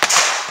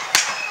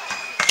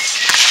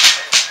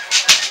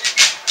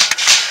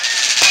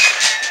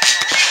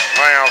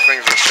 Right how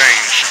things have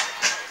changed.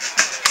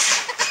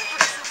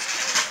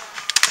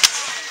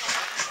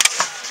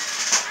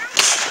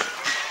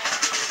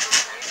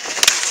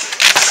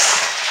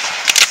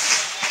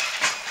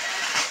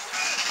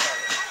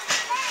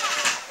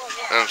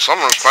 In some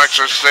respects,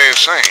 they stay the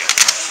same.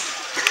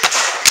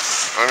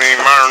 I mean,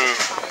 modern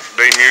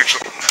day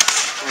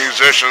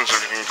musicians, if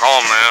you can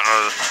call them that,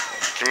 are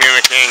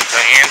communicating to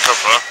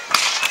Antifa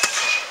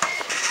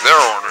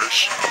their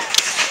orders.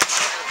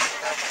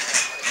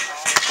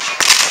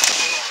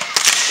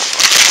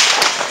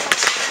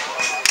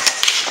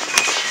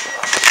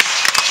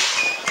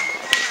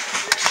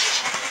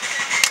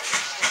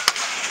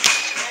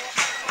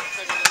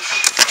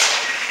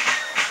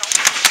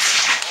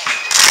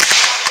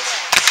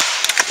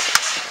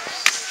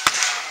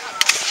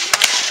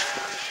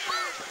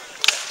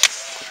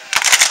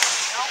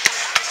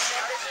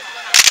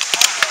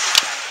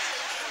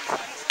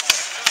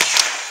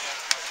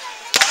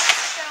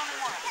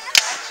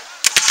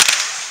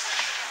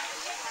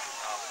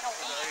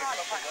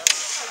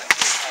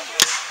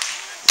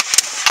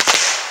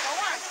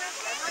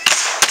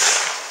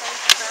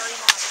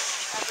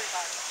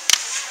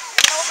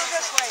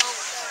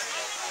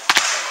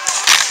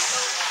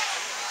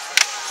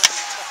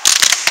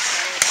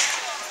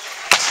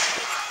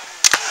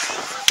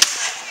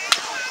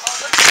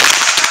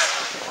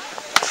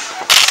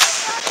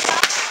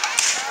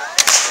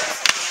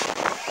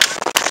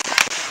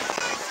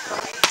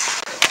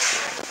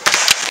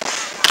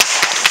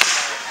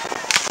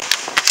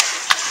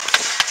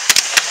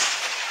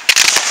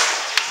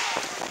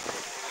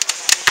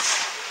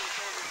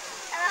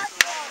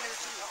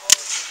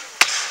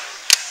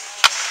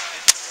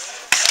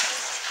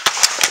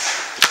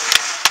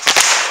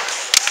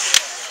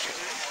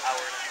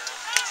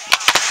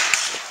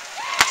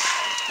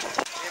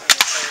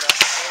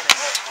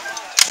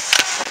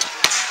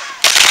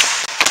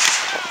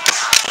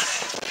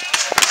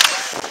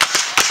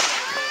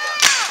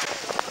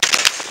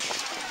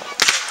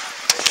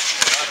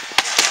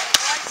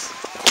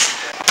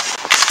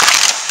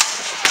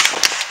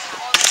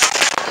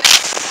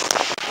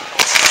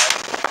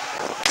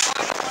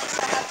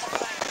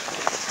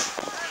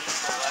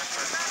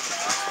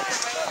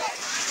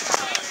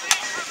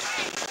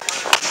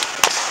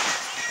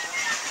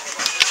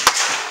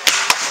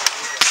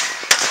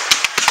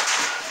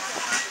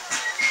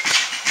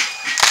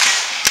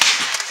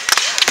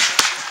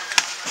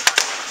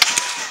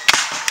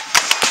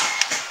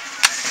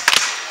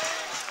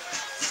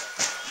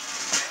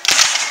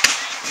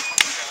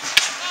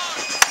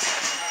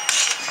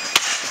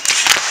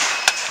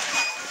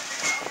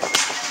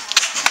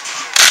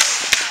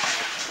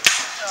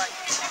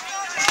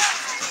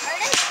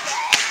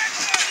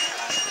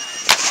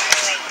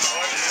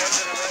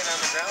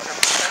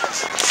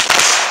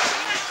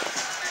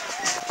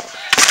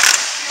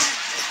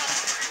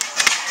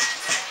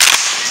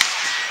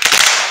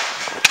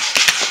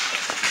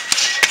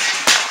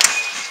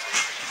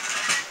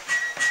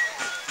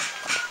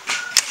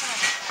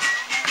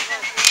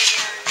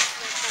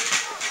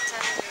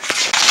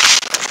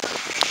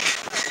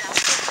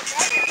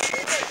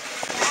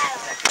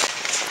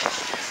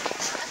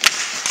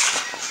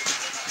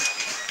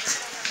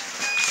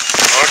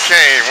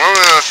 Okay, one of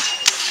the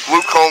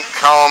blue coat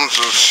columns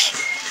is,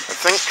 I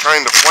think,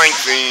 trying to flank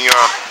the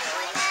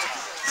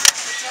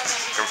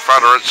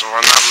Confederates, if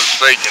I'm not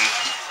mistaken. I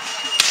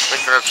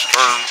think that's the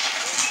term.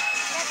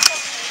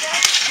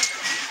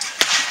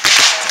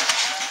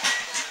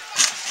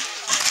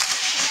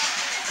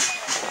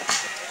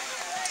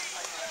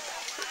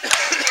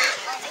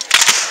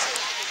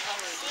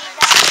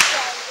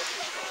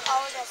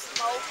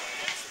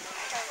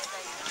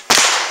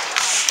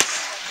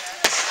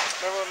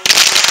 Remember when we were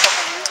a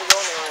couple years ago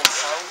and they were in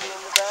town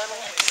doing the battle?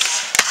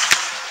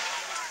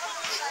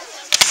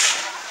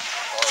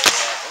 Oh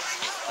yeah,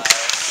 I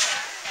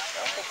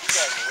don't think you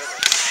guys were with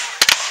us.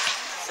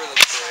 For the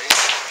parade?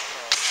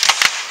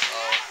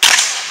 Oh.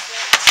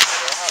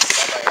 They're hot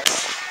down by air.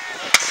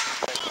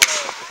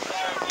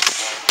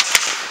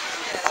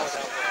 Oh,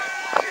 down there.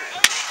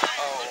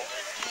 Oh.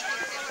 Yeah,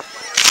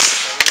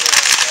 we were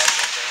in the back,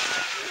 I think.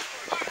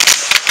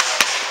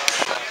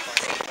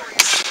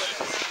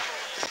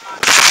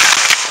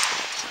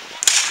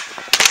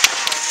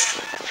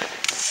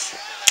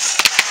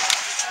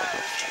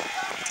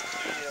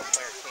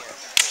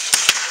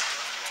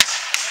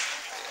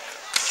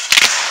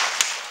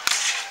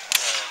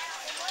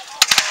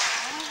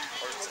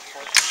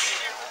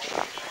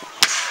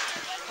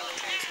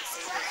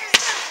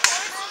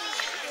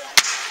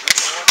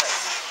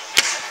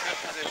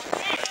 Position.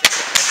 I think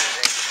the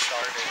ending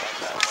started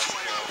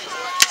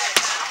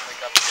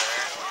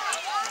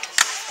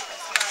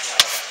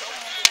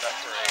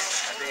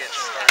they had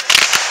started.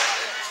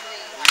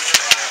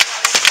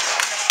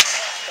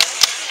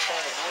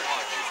 We were in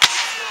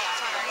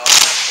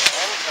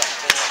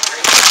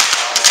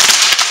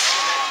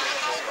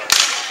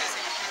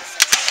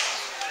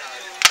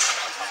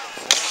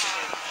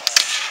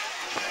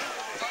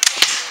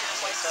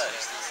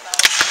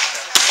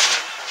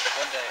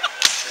one day.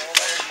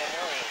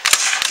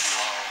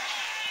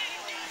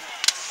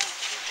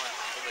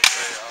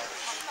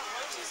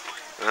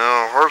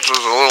 Now, hers was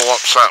a little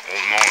upset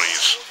with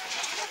noise.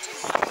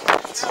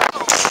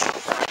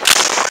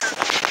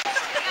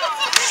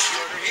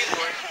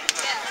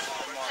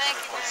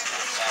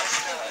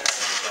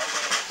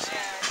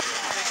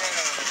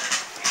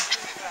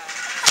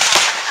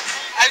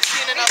 I've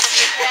seen it on the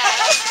video.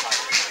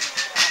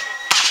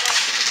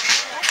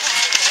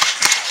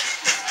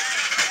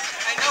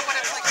 I know what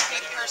it's like to be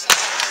the person.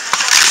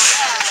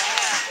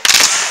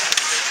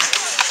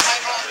 My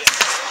mom is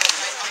 6'5",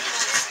 my uncle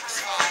is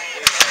 6'5",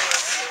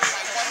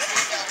 my one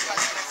female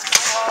cousin is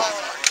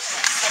 5'11",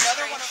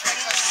 another one of my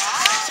cousins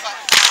is 6'5".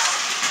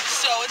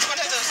 So it's one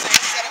of those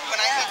things that when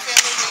I have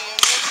family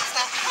reunions, it's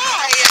not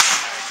hi, it's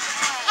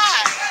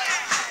hi.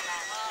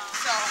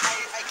 So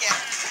I get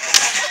it.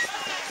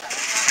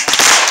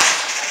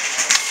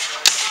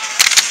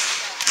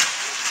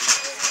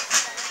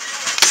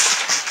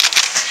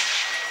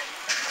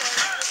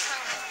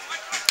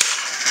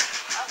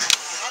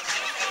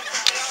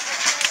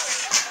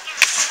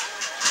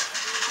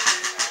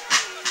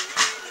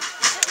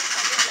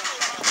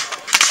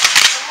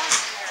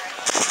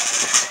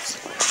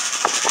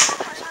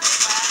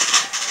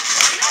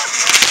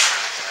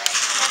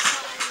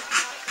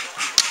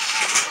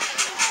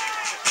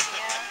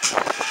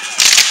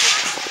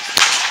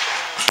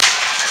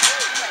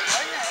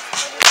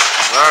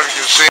 Now you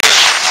can see it.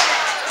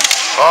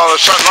 Oh,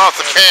 they're shutting off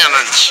the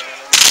cannons.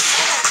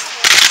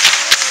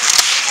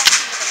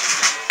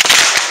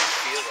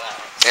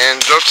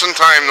 And just in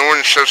time, the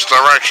wind shifts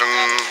direction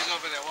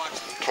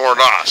toward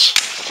us.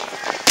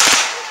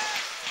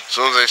 As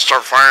soon as they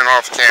start firing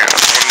off the cannons,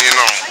 what do you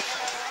know?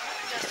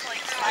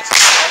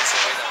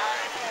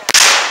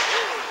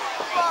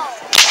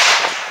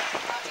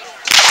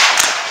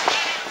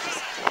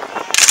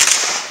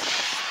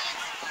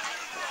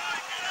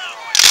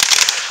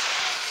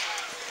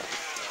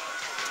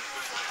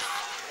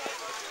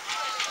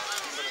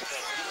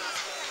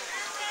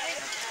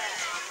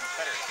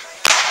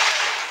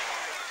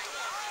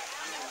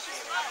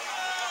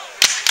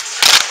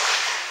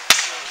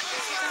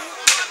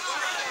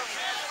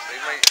 They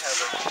might have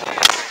a chance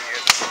to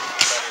get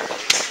better.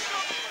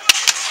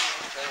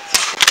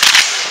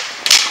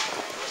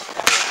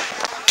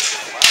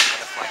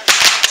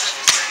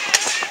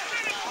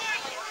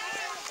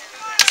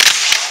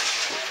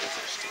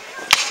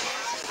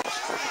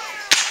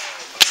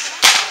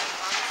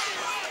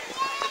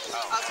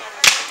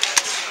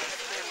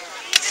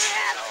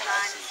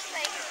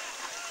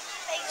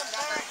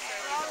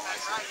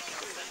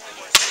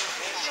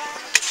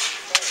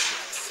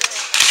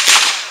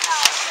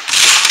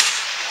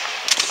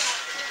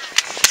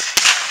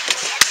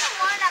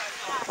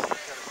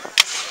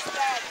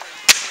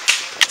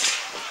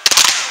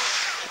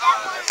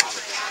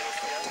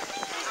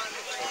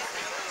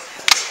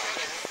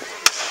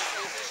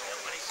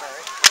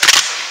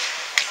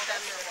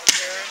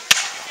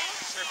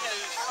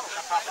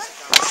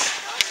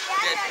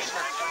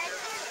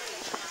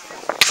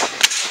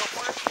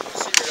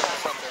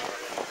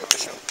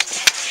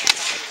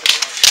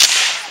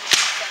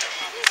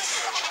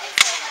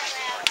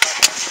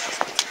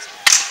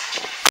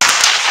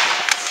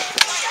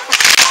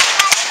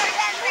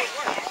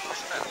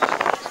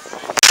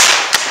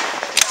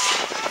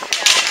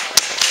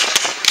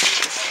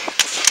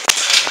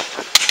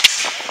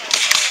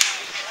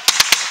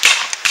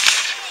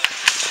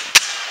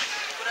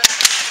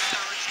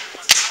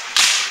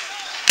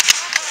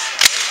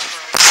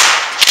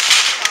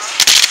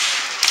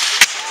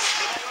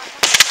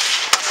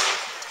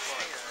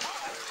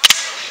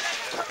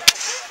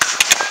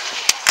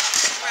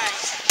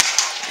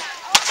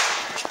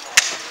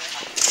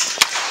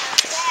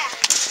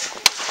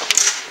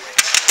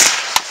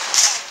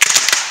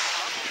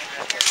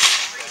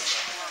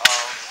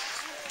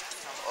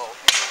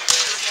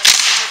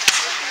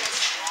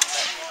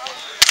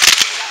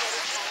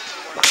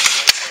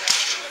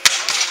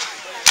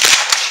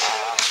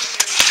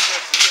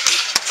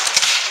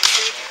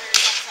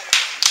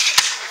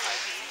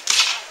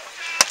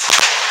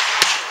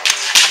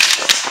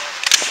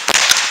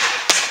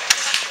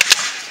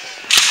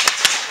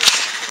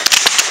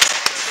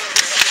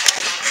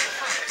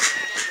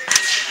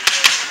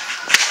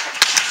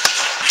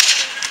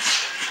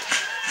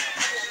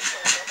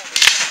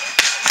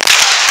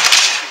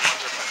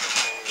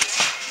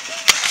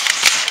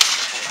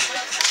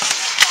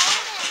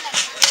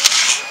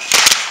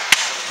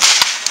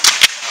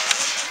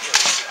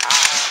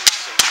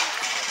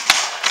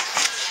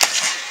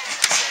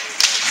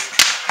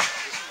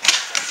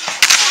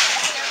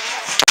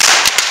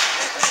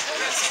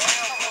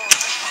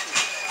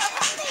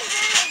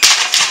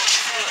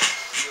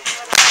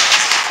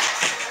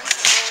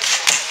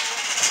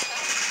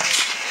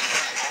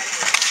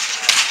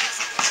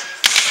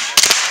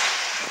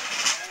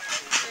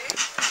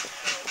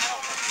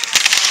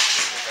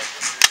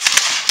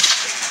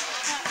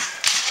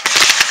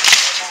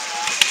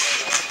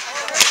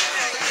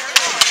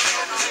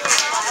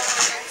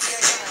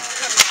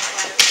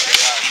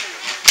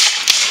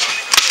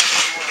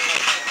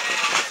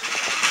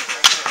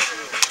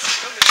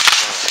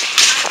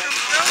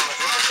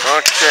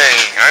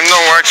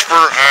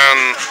 expert on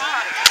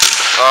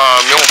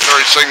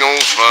military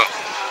signals, but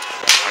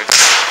I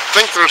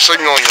think they're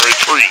signaling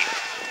retreat.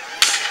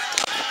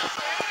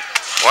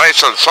 Like I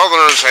said,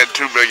 Southerners had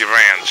two big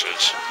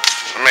advantages.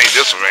 I mean,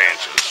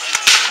 disadvantages.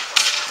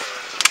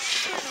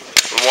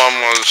 One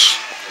was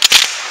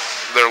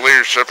their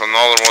leadership, and the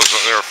other was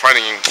that they were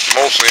fighting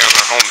mostly on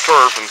their home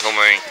turf until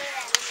they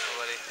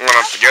went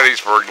up to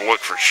Gettysburg to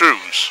look for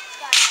shoes.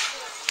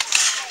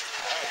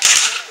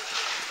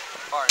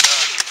 Far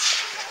enough.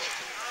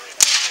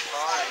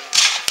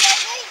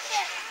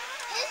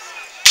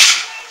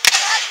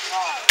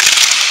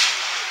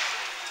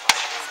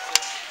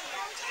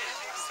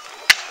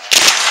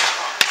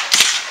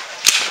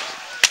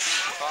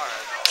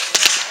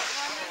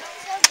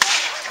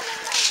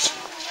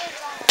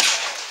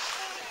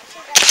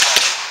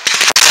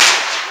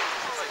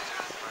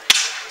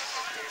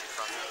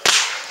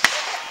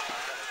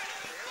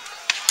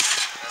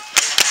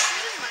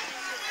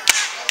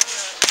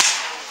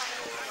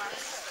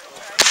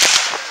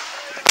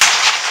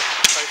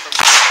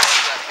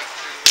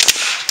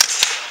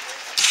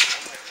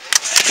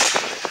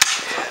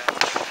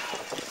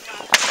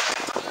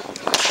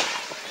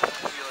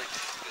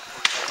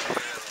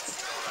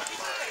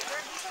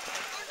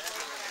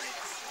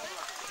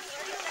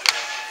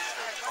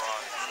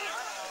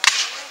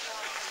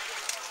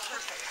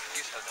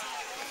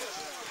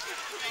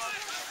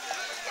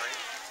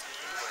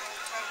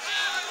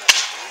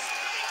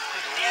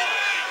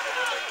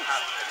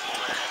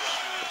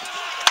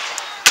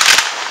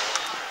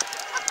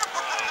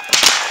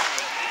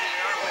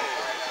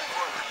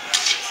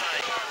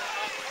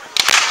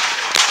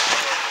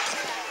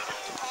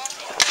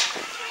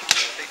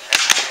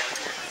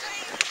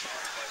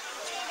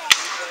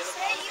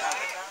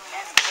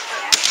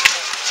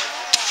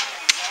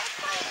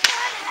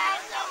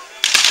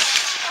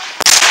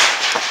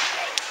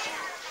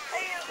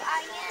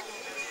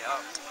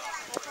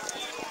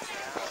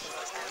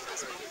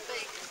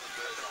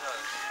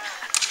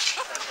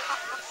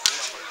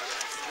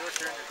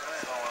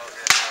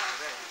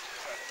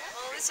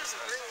 This is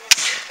really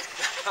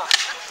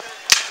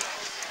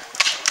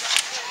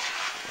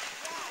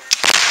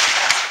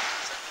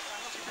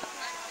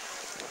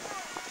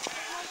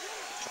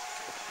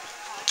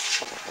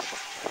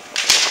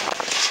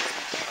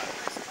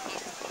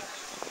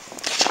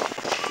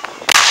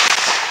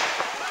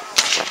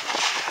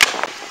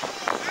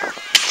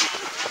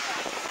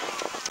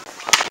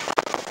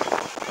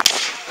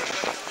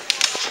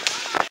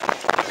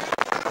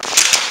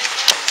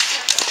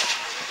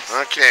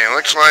Okay,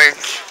 looks like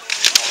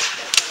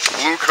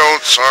blue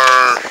coats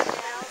are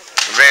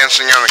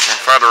advancing on the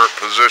Confederate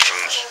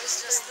positions.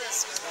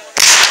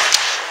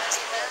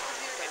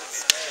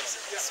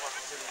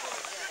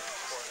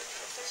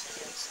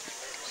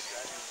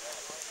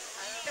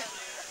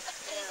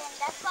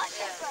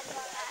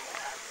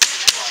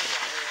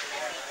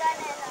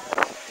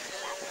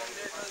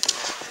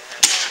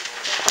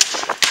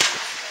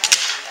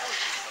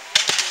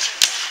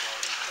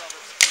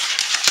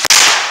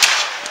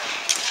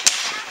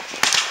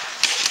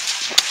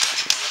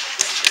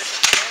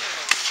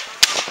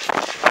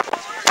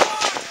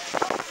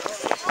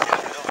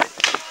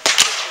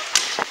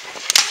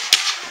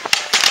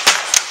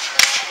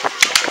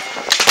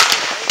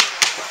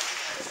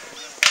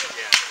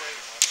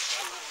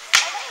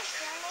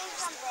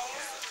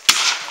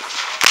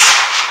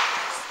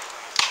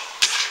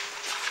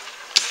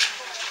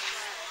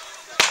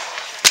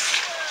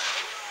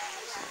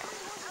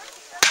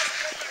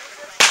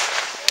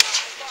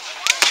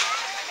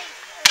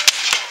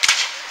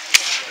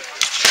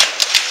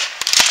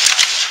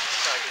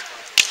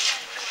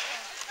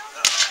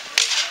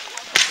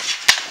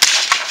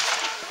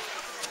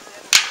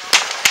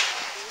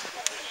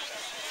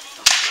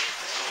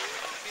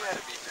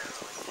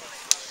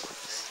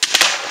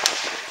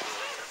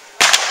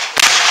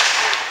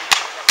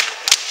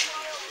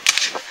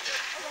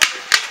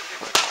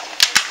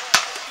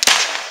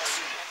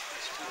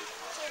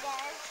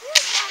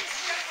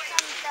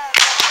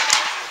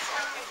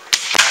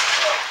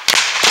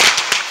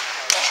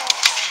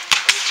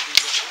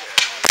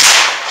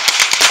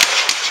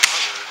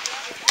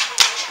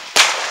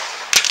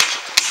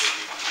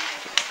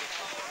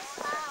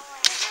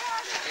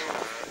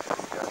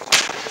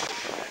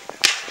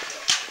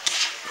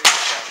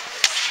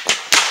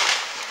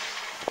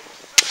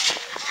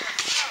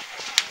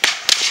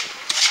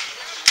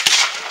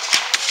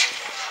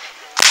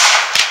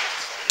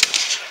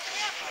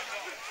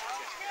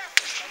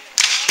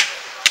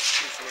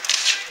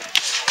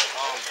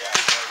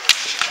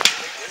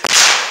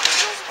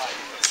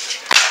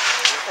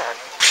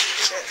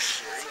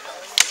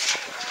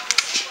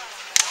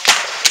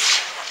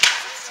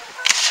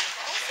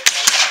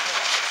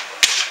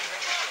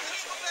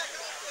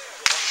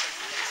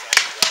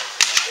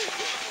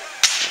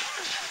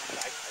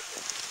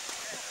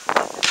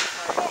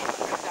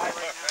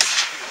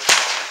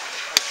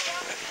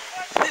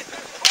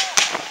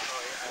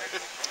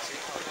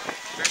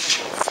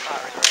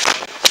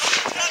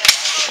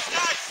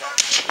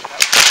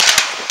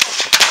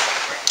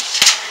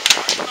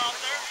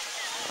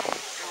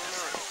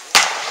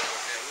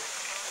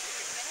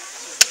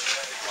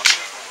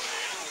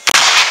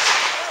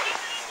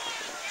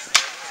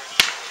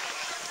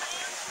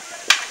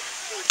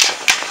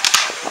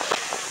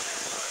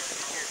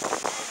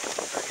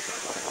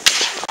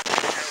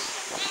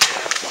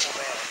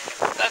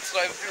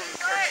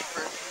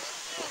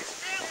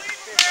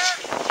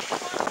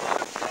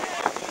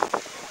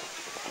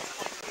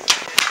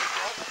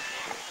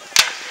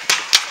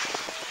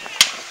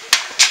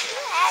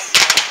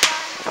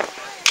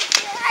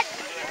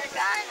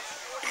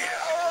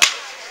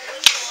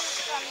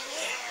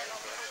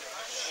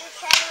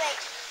 wait.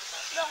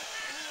 Don't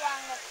be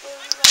on the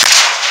food.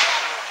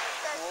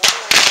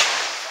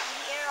 From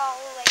here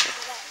all the way to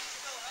there.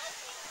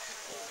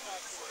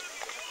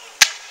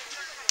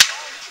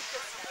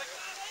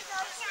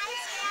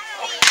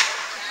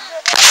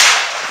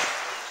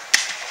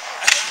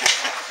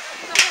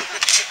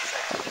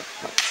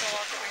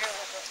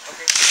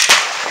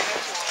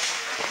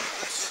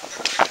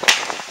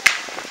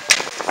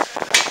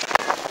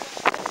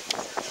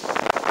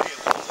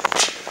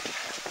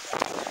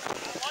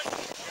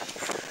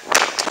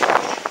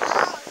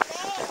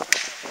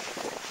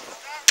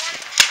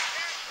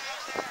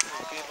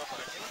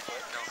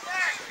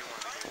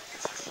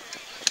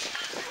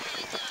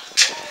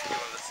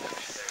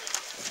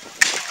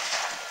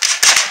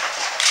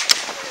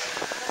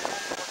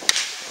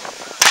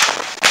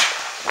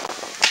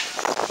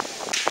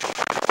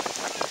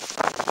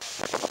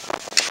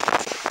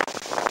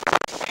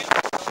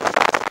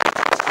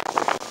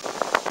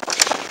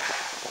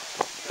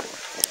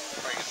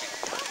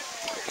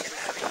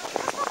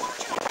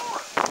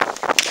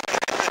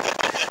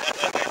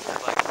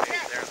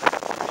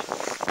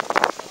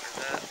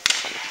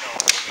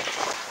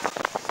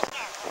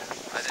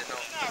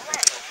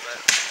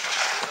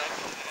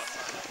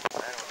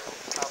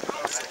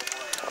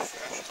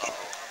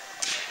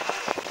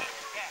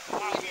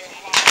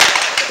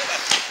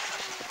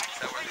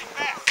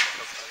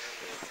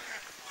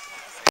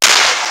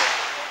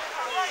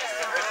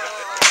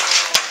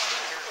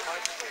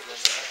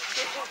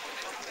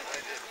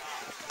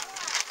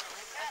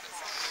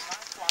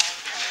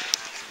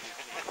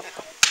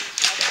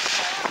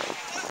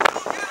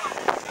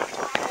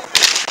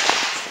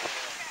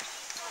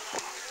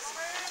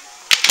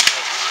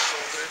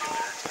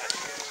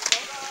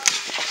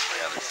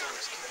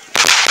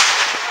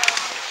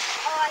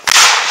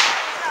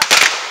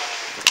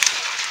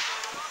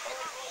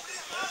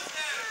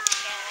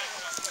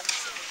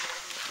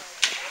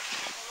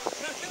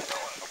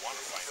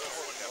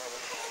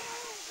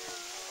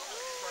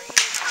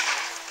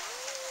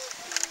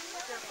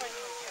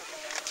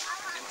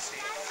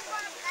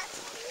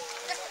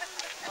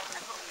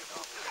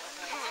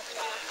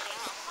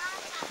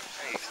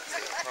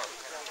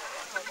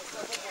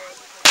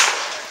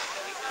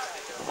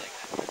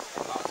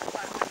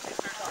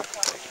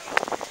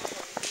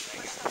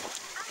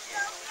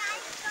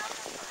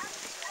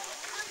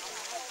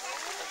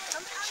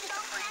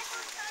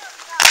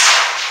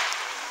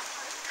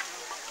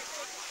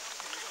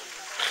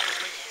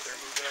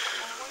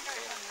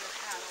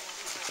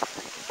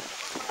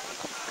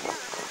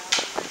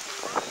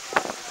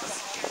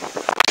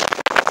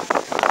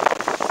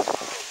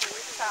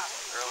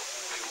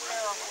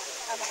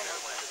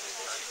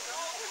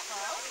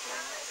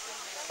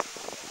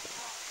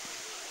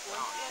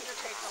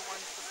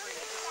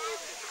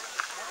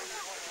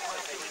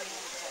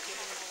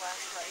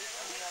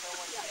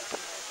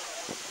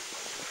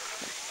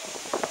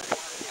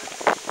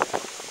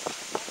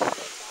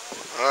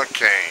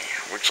 Okay,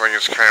 looks like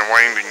it's kind of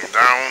winding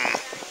down.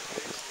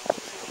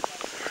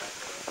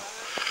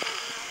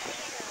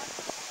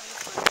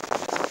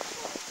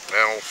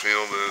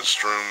 Battlefield is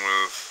strewn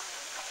with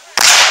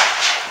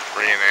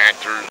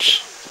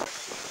reenactors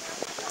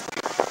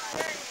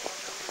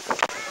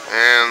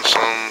and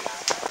some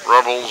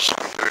rebels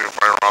continue to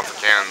fire off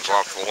the cannons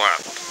off the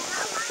left.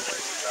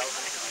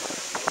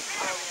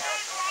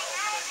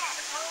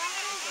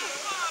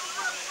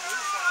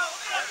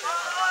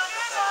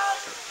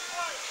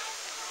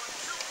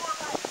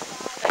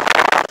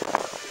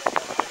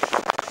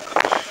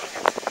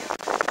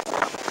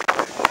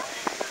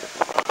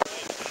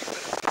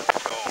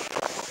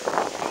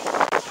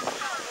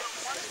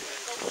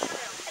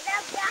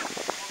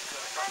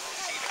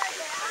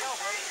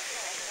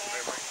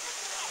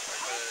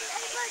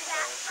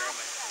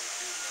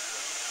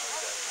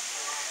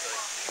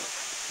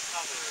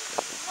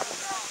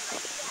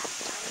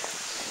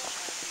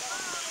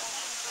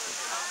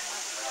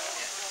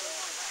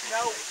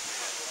 No.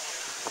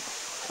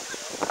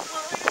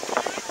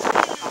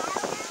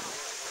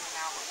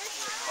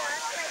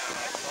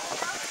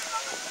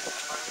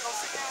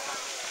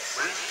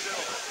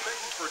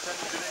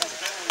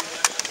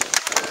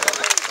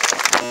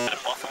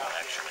 Buffalo,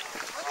 actually.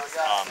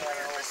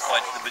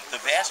 But the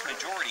vast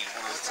majority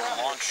were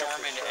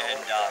longshoremen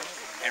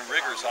and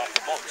riggers off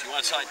the boats. You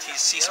want to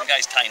see some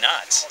guys tie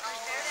knots.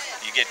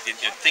 You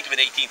think of an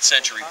 18th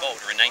century boat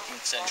or a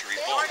 19th century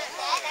boat.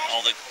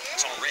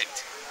 It's all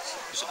rigged.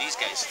 So these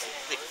guys,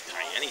 they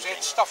tie anything.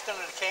 Is it stuffed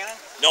into the cannon?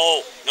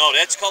 No,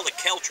 that's called a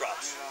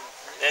caltrops.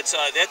 That's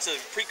a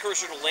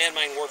precursor to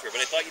landmine warfare.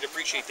 But I thought you'd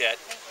appreciate that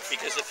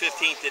because the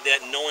 15th did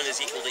that, and no one has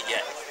equaled it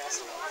yet.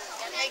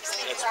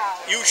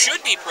 You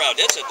should be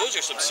proud. Those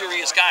are some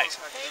serious guys.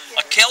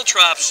 A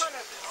caltrops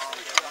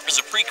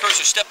is a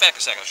precursor. Step back a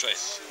second. I'll show you.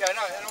 Yeah, I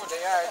know what they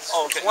are.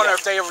 Okay, I wonder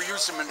if they ever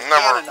used them in the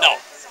Never. cannon. No.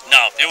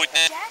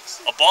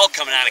 A ball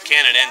coming out of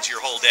cannon ends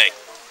your whole day.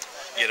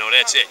 You know,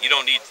 that's it. You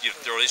don't need to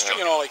throw this junk.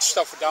 You know, like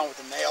stuff it down with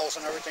the nails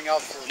and everything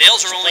else.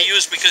 Nails are only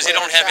used because they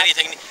don't have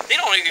anything. They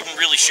don't even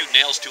really shoot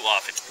nails too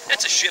often.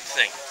 That's a ship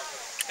thing.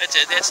 That's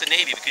it. That's the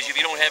Navy, because if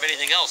you don't have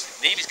anything else,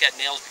 the Navy's got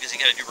nails because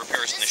they got to do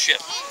repairs in the ship.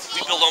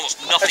 We build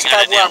almost nothing That's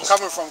out of probably where I'm nails.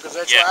 coming from, because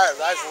that's Yeah.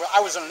 where I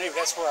was in the Navy.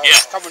 That's where I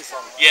was coming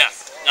from. Yeah.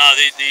 No,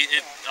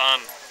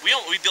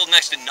 we build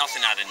next to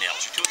nothing out of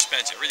nails. They're too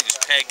expensive. Everything is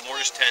peg,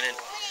 mortise, tenon,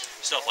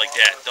 stuff like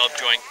that, dove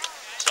joint,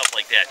 stuff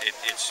like that.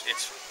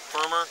 It's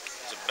firmer.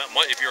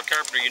 If you're a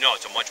carpenter, you know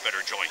it's a much better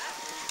joint.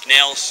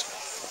 Nails,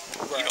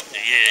 you know,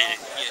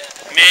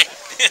 meh,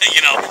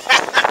 you know.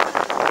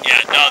 Yeah.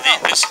 No,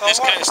 this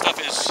kind of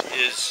stuff is.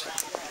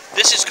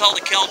 This is called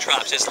a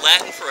caltrops. It's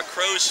Latin for a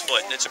crow's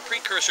foot, and it's a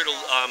precursor to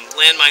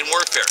landmine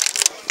warfare.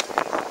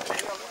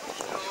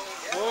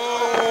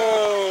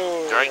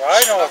 Ooh, Yikes.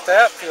 I know what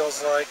that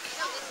feels like.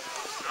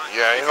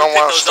 Yeah, you don't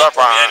want to step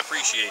on I'd it.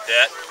 appreciate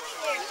that.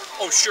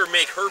 Oh, sure,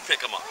 make her pick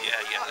them up. Yeah,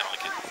 no, I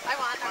can. I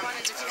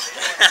wanted to do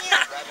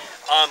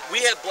that.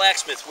 We had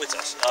blacksmiths with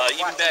us.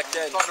 Even back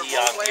then,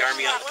 the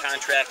Army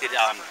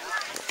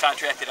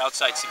contracted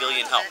outside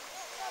civilian help.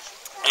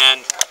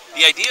 And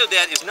the idea of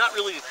that is not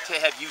really to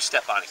have you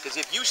step on it, because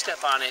if you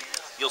step on it,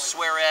 you'll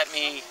swear at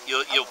me,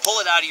 you'll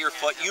pull it out of your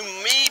foot,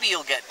 maybe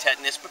you'll get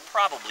tetanus, but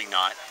probably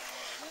not.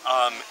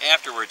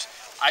 Afterwards,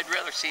 I'd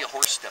rather see a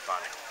horse step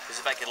on it, because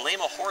if I can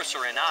lame a horse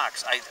or an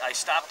ox, I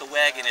stop the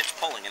wagon it's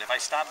pulling, and if I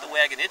stop the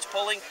wagon it's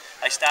pulling,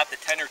 I stop the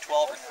 10 or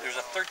 12, there's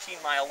a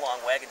 13-mile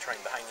long wagon train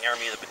behind the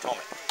Army of the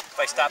Potomac. If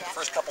I stop the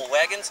first couple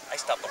wagons, I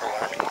stop the whole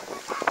army.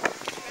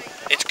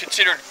 It's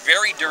considered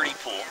very dirty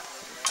pool.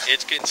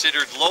 It's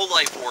considered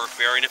low-life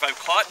warfare, and if I'm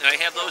caught and I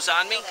have those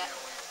on me,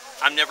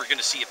 I'm never going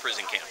to see a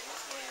prison camp.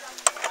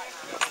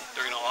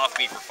 They're going to off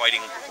me for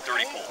fighting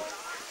dirty pool.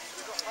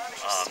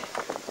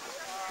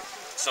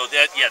 So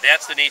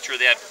that's the nature of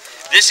that.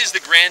 This is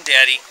the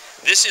granddaddy.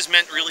 This is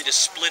meant really to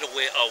split a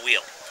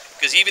wheel,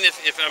 because even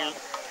if I'm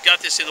got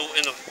this in the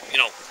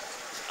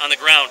on the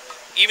ground,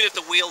 even if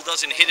the wheel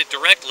doesn't hit it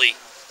directly,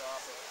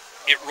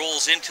 it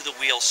rolls into the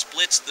wheel,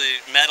 splits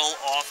the metal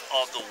off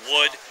of the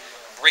wood,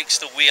 breaks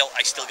the wheel.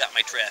 I still got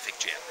my traffic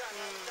jam.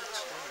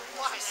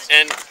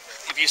 And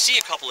if you see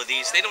a couple of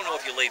these, they don't know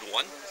if you laid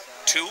 1,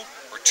 2,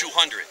 or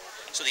 200.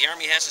 So the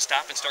Army has to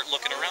stop and start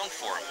looking around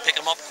for them. Pick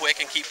them up quick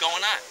and keep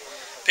going on.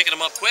 Picking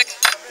them up quick,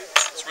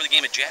 that's where the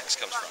game of jacks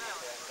comes from.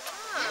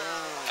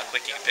 How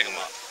quick you can pick them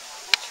up.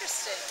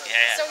 Interesting.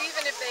 Yeah. So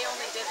even if they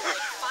only did like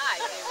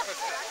 5, they would...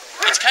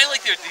 It's kind of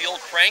like the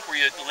old prank where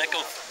you let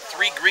go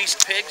 3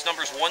 greased pigs,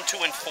 numbers 1, 2,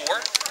 and 4.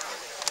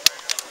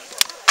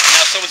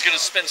 Now someone's going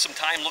to spend some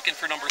time looking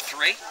for number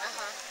 3.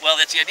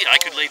 Well, that's the idea. I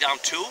could lay down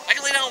 2. I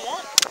could lay down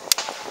 1.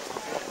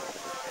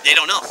 They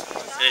don't know,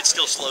 and it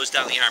still slows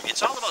down the army.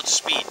 It's all about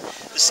speed.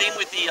 The same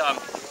with the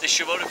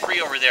Chevaude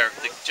Free over there.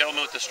 The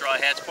gentleman with the straw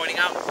hat's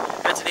pointing out.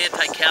 That's an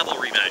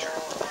anti-cavalry measure.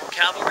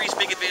 Cavalry's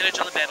big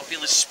advantage on the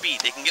battlefield is speed.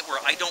 They can get where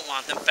I don't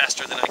want them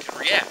faster than I can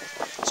react.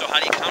 So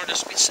how do you counter the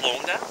speed? Slow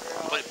them down,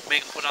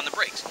 make them put on the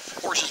brakes.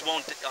 Horses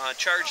won't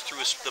charge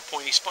through the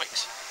pointy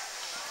spikes.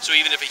 So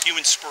even if a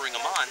human's spurring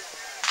them on,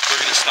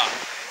 they're going to stop.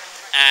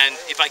 And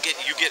if I get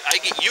you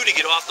to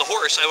get off the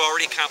horse, I've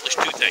already accomplished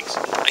 2 things.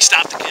 I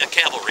stopped the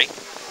cavalry,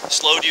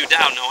 slowed you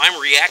down. Now I'm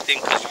reacting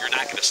because you're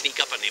not going to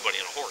sneak up on anybody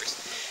on a horse.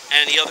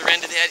 And the other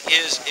end of that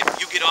is if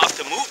you get off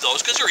to move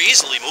those, because they're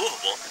easily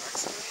movable,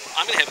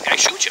 I'm going to have a guy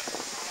shoot you.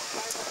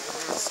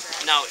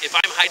 Now, if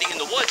I'm hiding in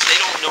the woods, they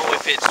don't know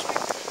if it's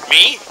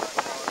me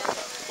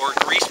or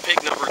grease pig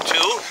number 2,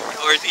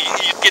 or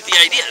you get the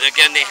idea. And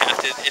again, they have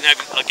to, and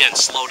I've again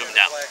slowed them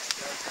down.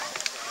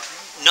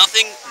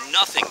 Nothing,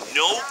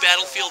 no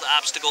battlefield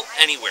obstacle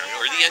anywhere,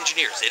 nor the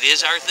engineers. It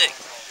is our thing.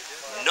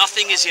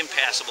 Nothing is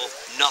impassable,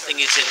 nothing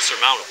is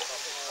insurmountable.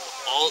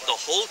 The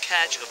whole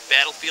catch of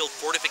battlefield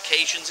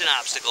fortifications and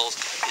obstacles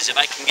is if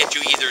I can get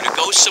you either to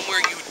go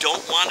somewhere you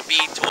don't want to be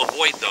to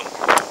avoid them,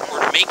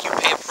 or to make you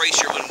pay a price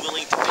you're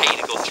unwilling to pay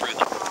to go through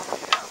them.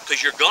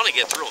 Because you're going to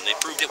get through them. They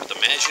proved it with the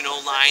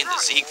Maginot Line,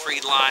 the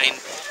Siegfried Line,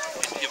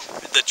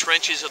 the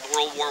trenches of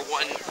World War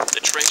I,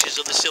 the trenches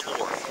of the Civil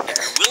War. If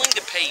you're willing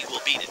to pay, you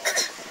will beat it.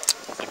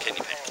 But can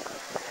you pay?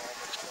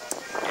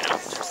 You know?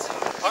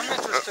 I'm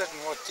interested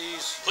in what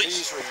these were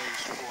used for.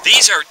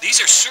 These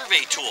are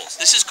survey tools.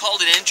 This is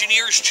called an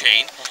engineer's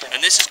chain,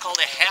 and this is called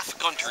a half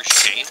gunter's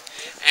chain,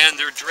 and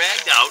they're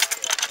dragged out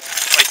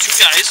by 2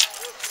 guys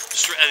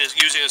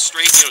using a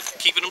straight,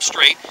 keeping them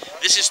straight.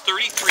 This is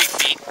 33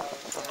 feet.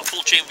 A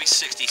full chain would be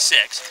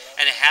 66,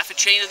 and a half a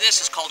chain of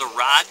this is called a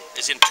rod,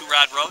 as in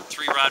 2-rod road,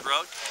 3-rod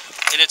road,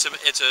 and it's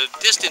a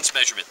distance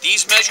measurement.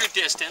 These measure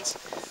distance.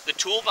 The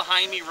tool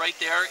behind me right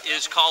there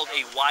is called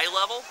a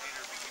Y-level.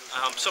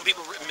 Some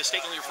people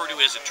mistakenly refer to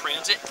it as a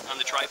transit on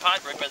the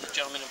tripod, right by the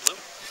gentleman in blue.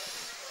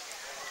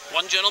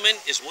 One gentleman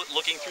is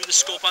looking through the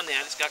scope on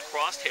that. It's got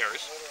crossed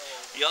hairs.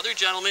 The other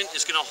gentleman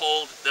is going to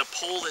hold the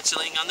pole that's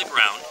laying on the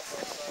ground.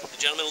 The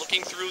gentleman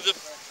looking through the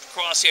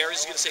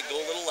crosshairs is going to say, go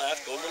a little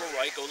left, go a little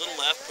right, go a little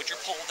left, put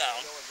your pole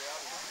down.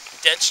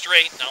 Dead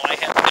straight. Now I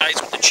have the guys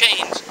with the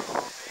chains,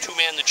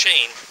 2-man the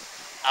chain,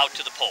 out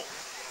to the pole.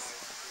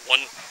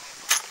 One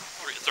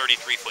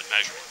 33-foot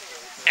measurement.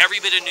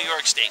 Every bit of New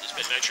York State has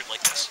been measured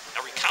like this.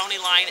 Every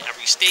county line,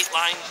 every state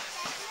line.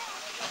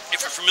 If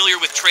you're familiar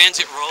with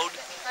transit road,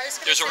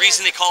 There's a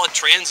reason they call it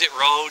Transit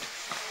Road.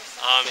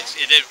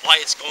 Why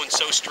it's going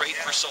so straight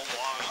for so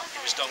long.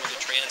 It was done with the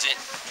transit.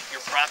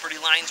 Your property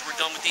lines were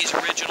done with these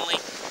originally.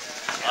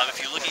 If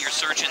you look at your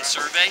surgeon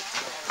survey,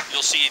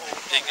 you'll see,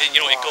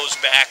 it goes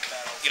back,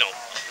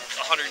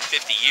 150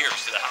 years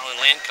to the Holland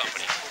Land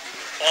Company.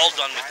 All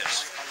done with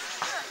this.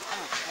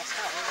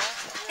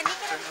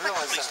 Didn't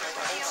realize that.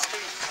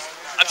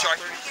 I'm sorry.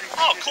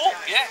 Oh, cool.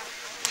 Yeah.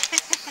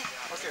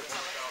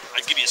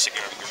 I'd give you a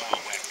cigar, but you're a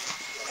little whack.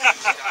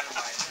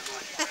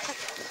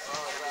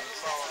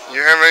 You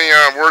have any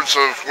words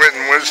of wit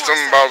and wisdom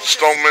about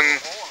Stoneman?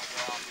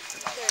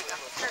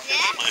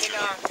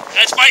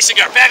 That's my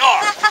cigar. Back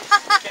off.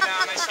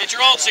 Get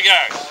your own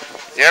cigar.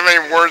 You have any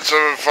words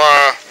of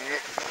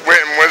wit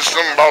and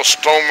wisdom about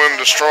Stoneman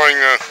destroying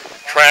the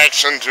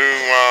tracks into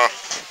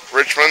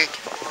Richmond?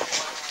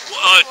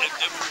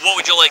 What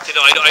would you like to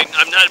know?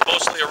 I'm not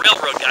mostly a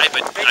railroad guy,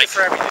 but Thank you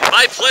for everything.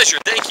 My pleasure.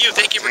 Thank you.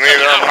 Thank you for Neither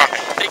coming am out.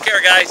 I. Take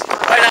care, guys.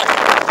 Bye now.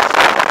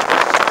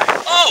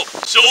 Oh,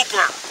 super.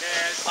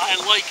 I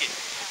like it.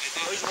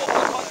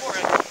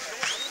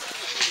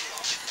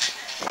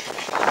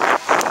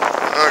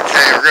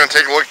 Okay, we're going to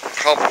take a look at a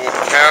couple of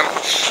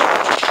tents.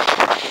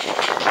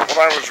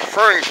 What I was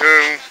referring to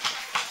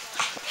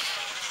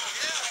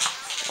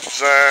is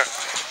that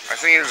I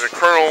think it was a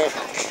colonel,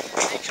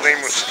 his name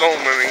was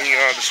Stoneman. He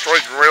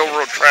destroyed the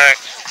railroad track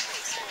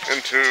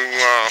into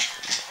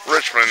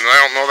Richmond. I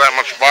don't know that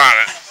much about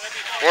it.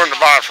 Learned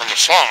about it from a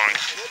song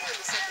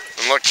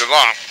and looked it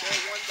up.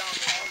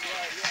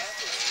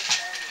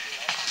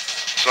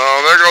 So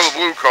there go the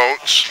blue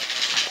coats.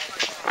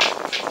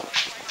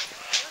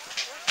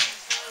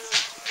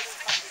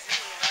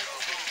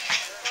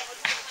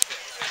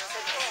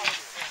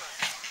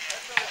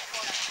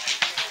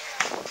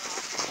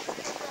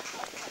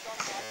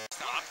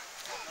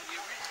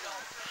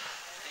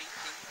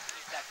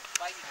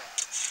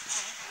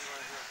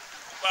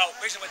 Well,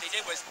 basically what they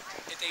did was,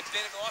 if they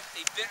bit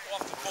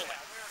off the bullet.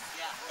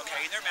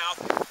 Okay, in their mouth,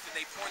 then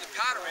they pour the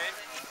powder in,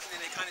 and then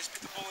they kind of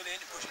spit the bullet in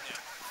and push it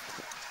down.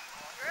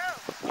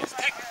 Yes,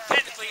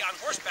 technically, on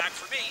horseback,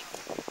 for me,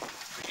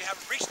 you have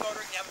a breech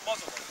loader and you have a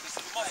muzzle loader. This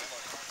is a muzzle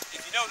loader.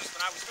 If you notice,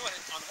 when I was doing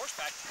it on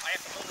horseback, I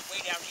have to hold it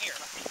way down here.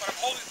 But I'm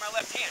holding it with my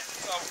left hand.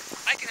 So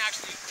I can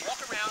actually walk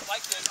around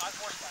like this on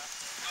horseback.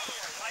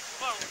 I can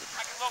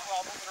load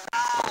while moving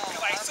around.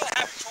 Because I still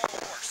have control of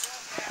the horse.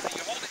 So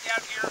you hold it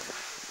down here,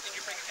 and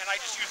you bring it, and I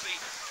just usually,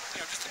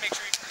 just to make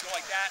sure you go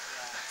like that.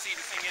 See,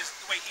 the thing is,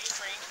 the way he's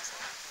trained,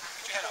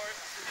 get your head up.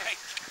 Hey,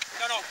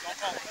 no, don't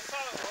call him.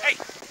 Hey,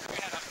 get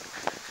your head up.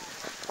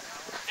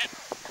 And,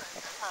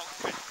 Merle,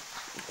 good.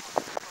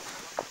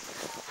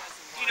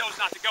 He knows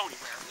not to go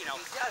anywhere,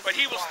 but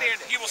he will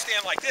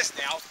stand like this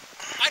now.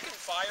 I can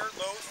fire,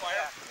 load,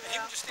 and he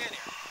will just stand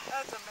there.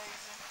 That's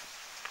amazing.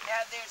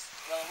 Now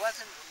Well, it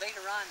wasn't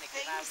later on that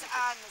came out. things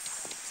on the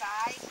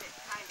side that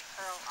kind of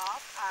curl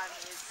up on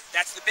his...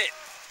 That's the bit.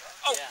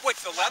 Oh, Yeah. wait,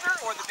 the leather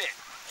or the bit?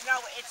 No,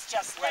 it's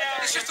just leather.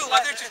 It's just the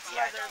leather.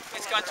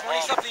 It's got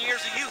 20-something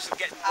years of use of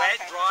getting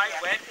wet, dry,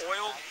 wet,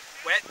 oiled,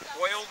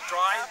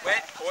 dry,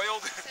 wet,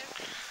 oiled.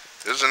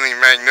 Isn't he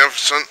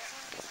magnificent?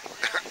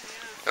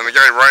 And the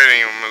guy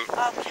writing him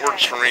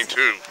works for me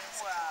too.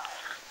 Wow.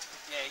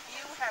 Yeah,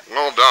 You have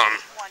Well done.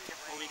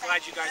 wonderful. We'll be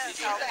glad you guys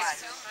Thank enjoyed so it.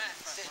 much.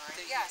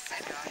 yes,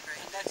 that's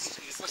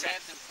you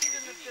have them for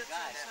the union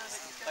guys,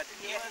 but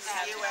you have to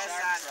have the US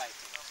sharps on- right.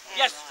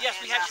 Yes,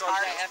 we had sharps.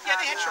 Yeah,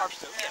 they had sharps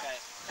too. Yeah.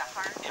 The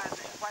heart on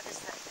the, what is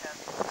the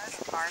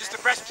harness? Just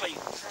the breastplate.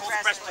 It's called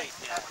the breastplate.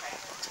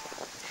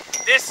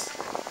 Okay. This,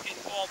 in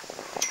all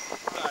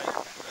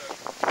practical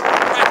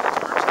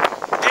terms,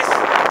 this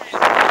is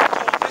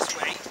pulled this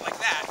way, like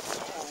that.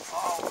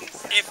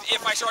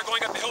 If I start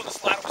going up the hill, the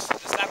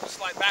saddle will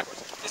slide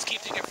backwards. This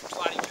keeps it from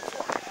sliding too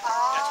far.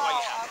 That's why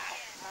you have it.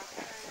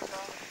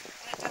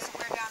 And it doesn't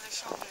wear down the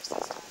shoulders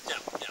this time. No.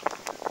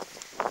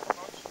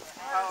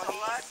 Oh, a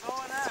lot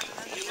going on.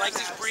 You like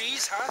this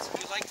breeze, huh?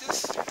 You like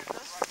this?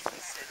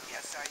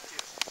 Yes, I do.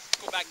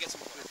 Go back and get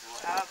some food.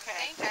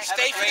 Okay. Thank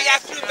Stay for the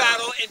afternoon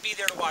battle and be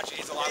there to watch it.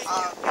 It's a lot of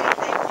fun. Okay,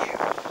 thank you.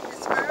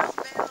 Is Earl's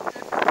Veil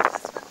different than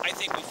this one? I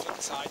think we flip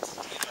the sides.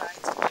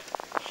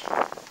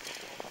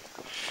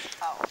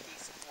 Oh,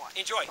 he's one.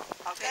 Enjoy.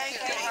 Okay,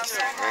 Thank you.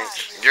 so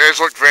much. You guys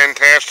look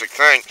fantastic,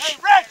 thanks. Hey,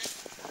 Rich!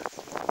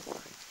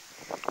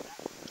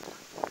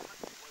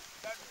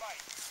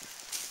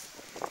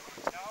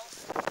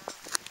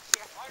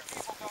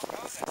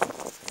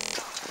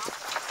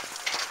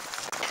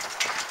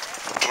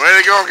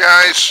 Way to go,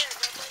 guys.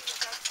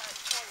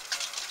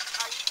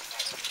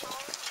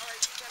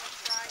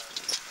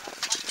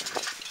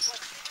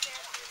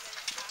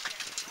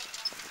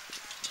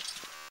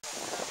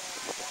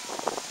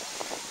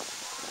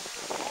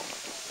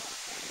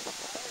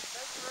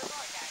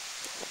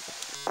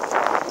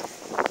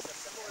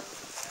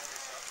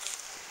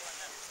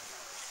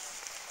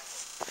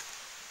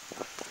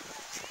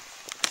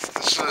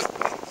 This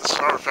is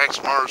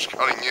Artifacts Mars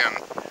cutting in.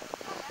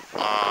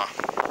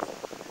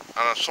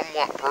 On a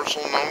somewhat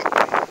personal note,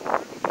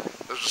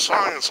 there's a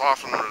song that's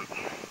often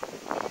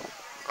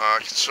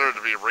considered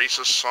to be a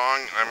racist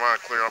song. I want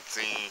to clear up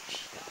the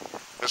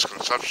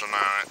misconception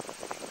on it.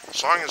 The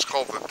song is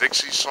called the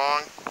Dixie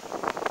Song.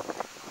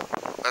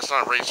 That's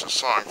not a racist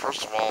song.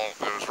 First of all,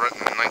 it was written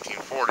in the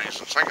 1940s,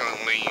 and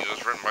secondly, it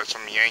was written by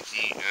some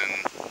Yankee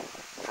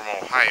from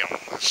Ohio.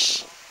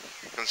 It's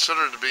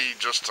considered to be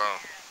just a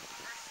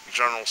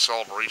general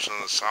celebration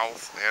of the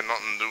South. It had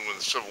nothing to do with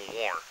the Civil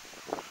War.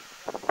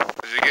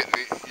 As you get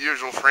the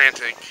usual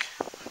frantic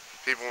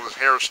people with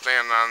hair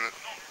standing on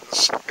the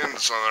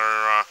ends of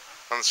their,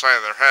 on the side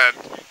of their head,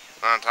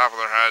 on top of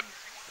their head.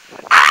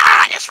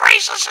 Ah, it's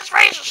racist, it's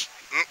racist!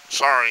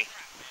 Sorry.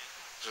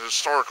 It's a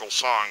historical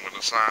song, but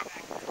it's not.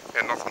 It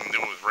had nothing to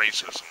do with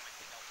racism.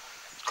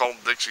 It's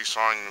called Dixie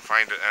Song. You can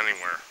find it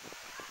anywhere.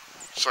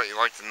 So you'd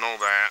like to know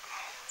that.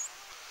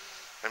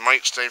 It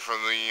might stay for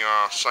the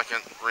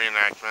second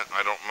reenactment.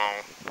 I don't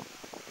know.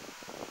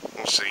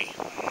 We'll see.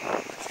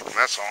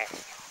 That's all.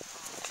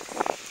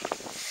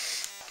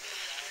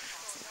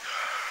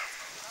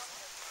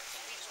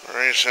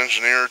 Various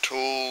engineer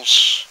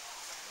tools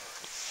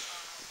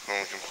from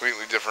a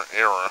completely different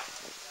era.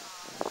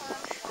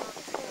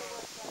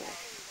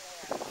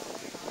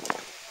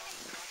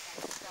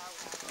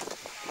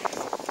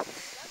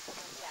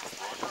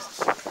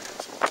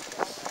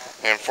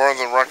 And for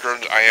the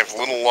record, I have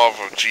little love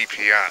of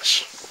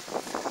GPS.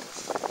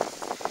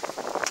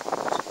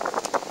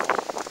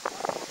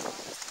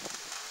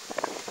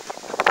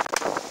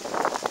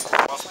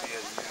 Must be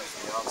able to use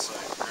the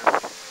outside grid.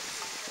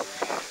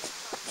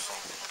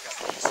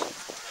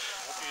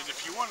 And if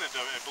you wanted to,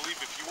 I believe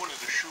if you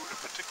wanted to shoot a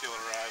particular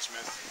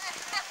azimuth,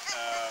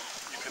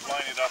 you could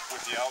line it up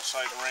with the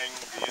outside ring.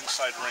 The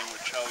inside ring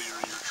would tell you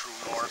your true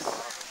north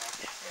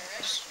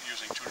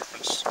using two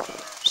different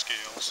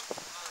scales.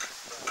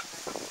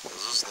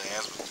 This is the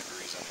azimuth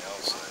degrees on the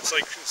outside.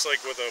 It's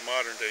like with a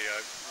modern day. Yeah,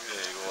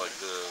 you go like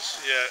this.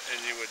 Yeah, and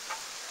you would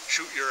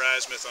shoot your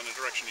azimuth on the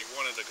direction you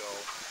wanted to go,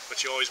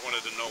 but you always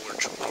wanted to know where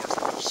true north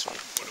was,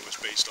 what it was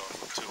based off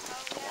of to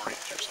orient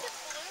yourself.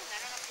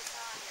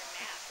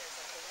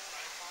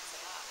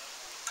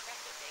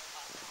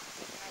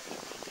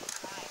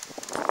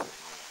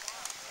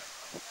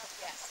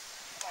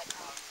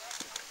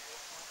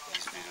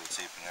 He's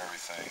videotaping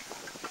everything.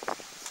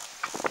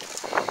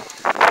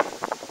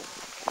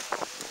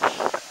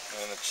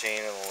 And the chain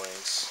and the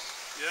links.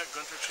 Yeah,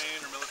 gunter chain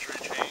or military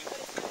chain.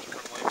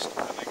 Different links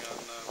depending on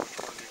which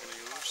one you're going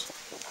to use.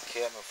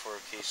 Captain for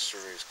a case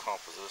survey's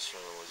composition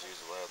was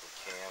used a lot of the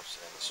camps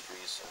and the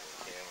streets and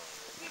the camera.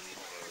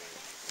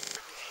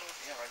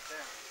 Yeah, right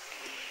there.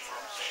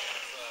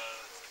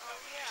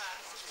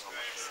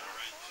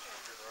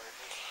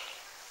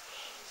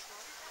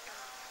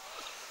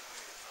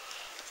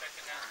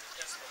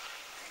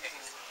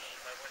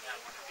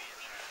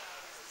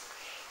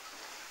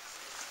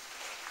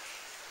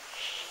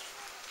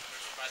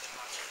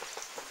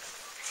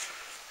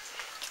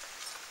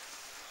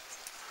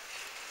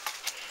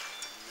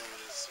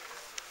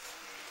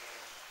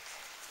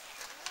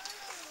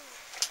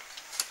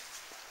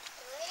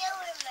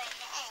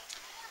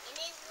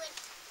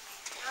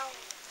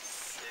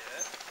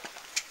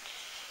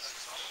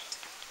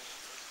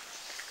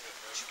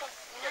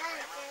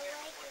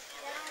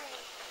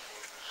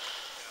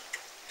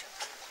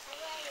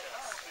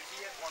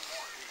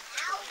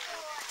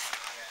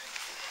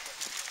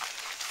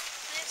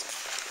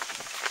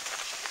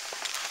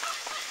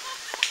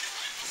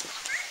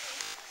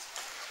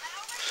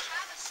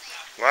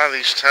 A lot of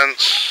these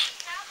tents,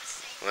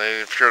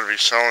 they appear to be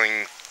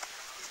selling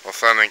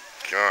authentic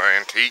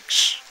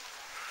antiques,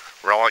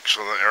 relics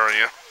of the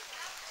area,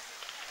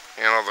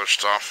 and other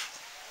stuff.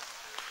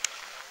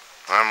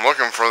 I'm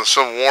looking for the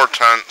Civil War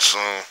tents,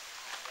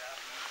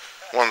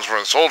 ones where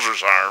the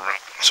soldiers are,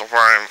 but so far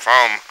I haven't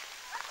found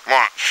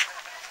much.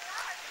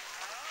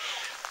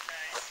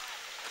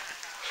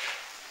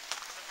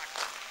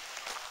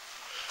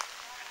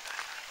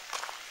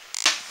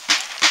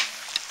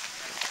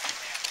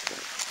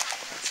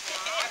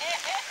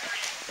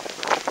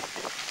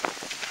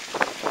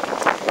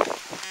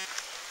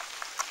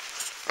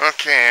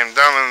 Okay, I'm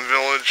down in the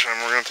village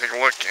and we're going to take a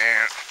look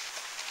at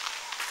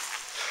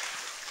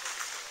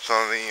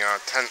some of the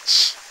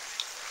tents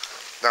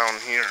down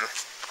here.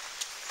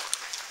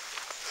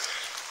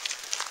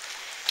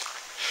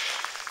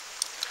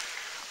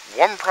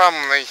 One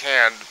problem they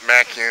had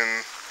back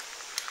in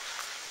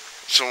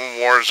Civil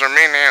War is their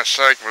main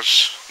anesthetic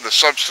was the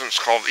substance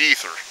called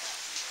ether.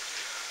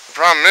 The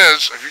problem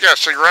is, if you got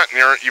a cigarette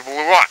near it, you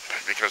blew up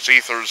because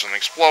ether is an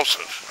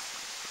explosive.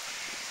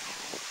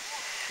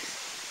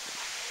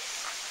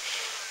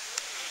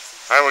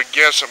 I would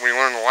guess that we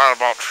learned a lot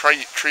about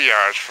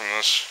triage from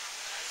this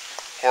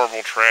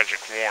horrible, tragic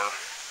war.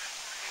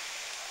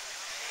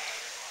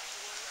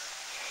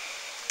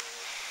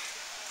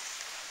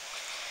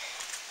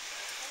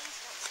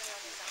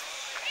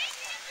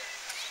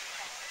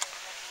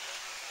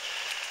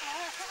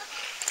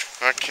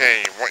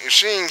 Okay, what you're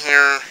seeing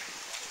here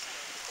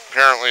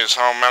apparently is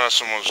how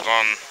medicine was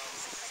done.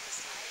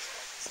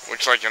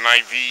 Looks like an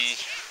IV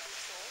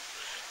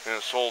in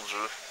a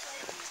soldier.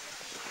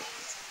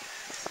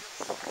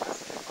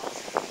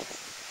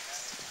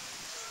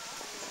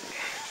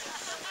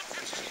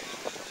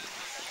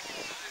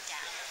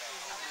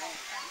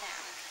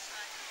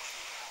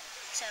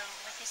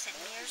 said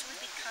mirrors would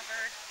be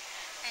covered.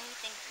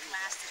 Anything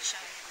glass that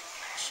showed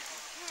reflection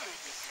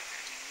would be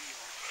covered.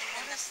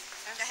 And then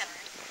go ahead.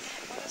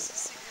 What is the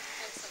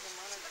significance of the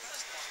monitor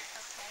stuff?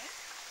 Okay.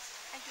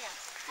 Again,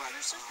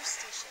 you're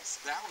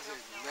superstitious. That was a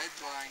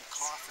lead-lined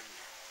coffin.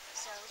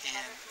 So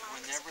And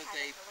whenever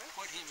they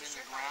put him in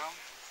the ground,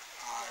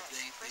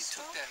 they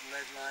took that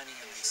lead lining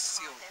and they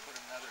sealed, put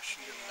another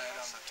sheet of lead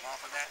on the top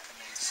of that, and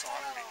they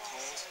soldered it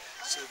closed,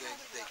 so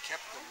they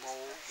kept the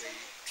mold, the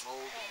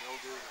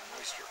mildew, the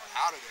moisture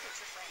out of there,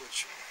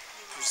 which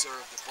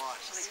preserved the body.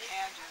 So they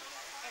canned him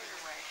in a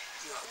way.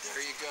 Yeah,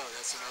 there you go.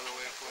 That's another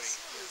way of putting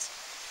it.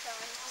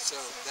 So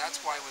that's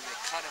why when they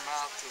cut him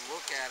out to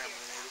look at him,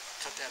 when they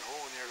cut that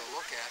hole in there to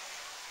look at,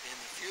 in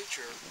the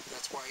future,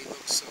 that's why he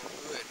looks so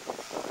good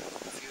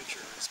in the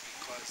future, is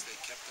because they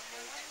kept the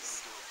mold and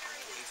mildew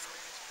away from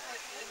him.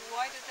 And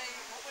why did they,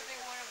 what would they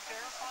want to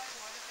verify?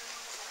 Why did they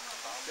want to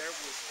know? There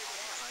was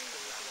kind of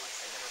like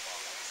I never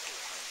bothered.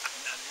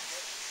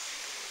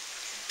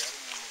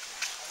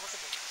 Look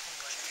at the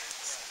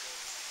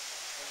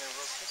when they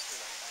wrote history,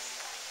 I found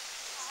out.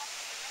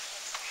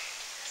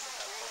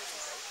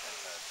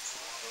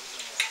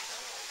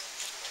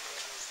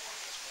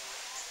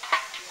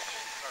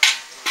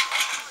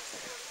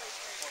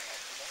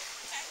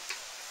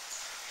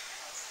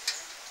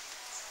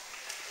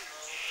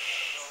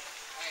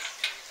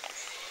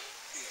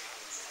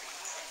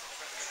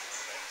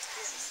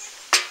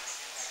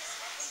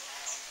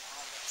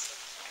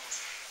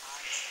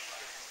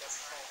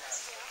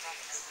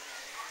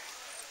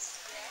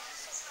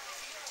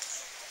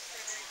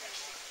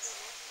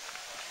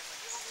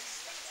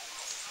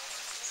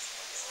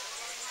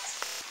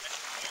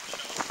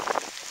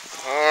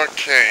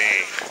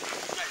 Okay.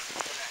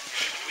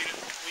 We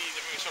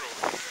sort of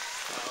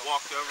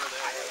walked over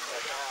there.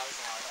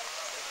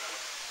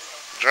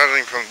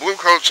 Judging from blue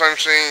coats I'm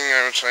seeing,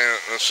 I would say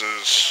that this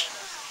is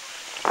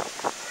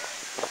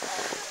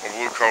a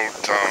blue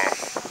coat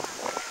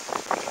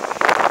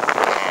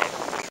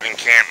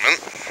encampment.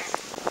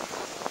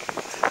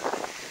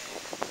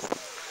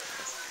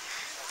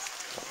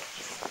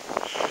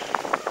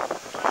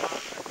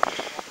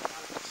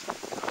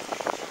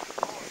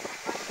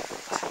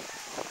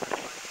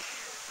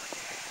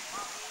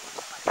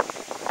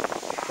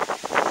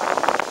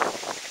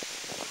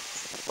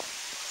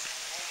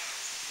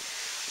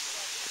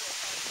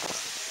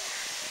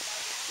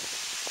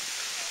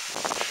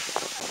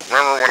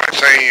 Remember when I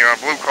say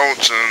blue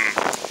coats and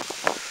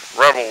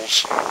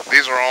rebels,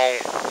 these are all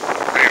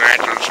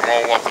reenactors from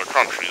all over the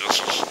country.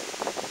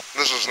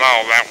 This is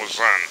now, that was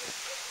then.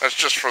 That's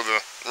just for the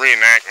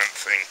reenactment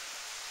thing.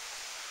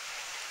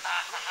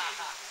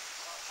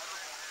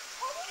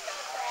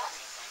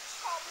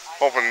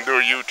 Hoping to do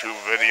a YouTube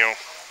video.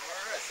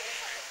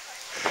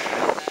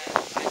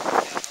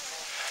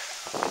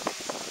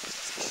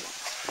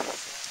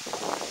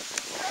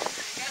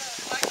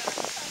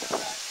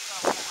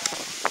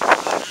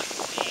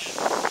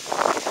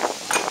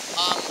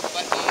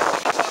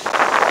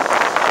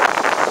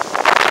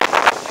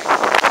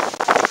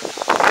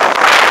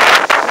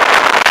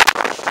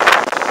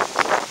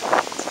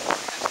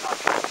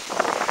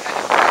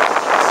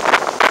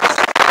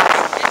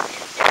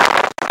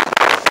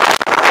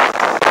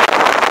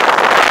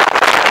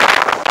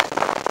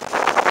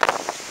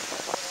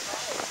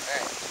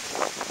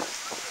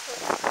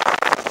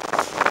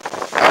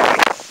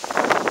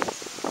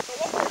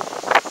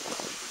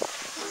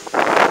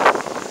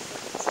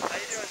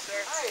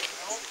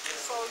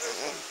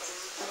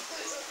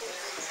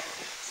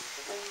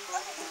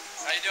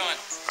 How you doing?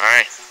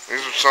 Alright,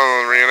 these are some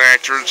of the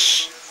reenactors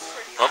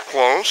up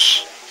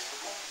close.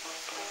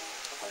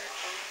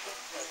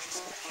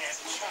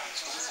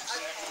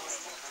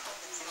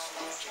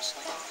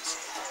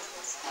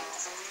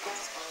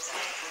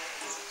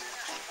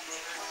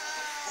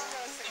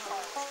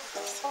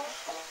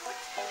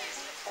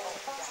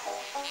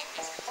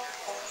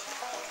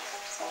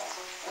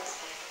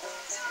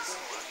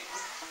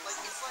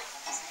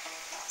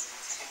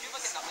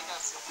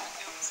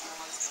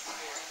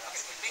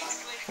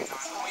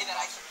 The way that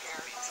I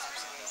compare it is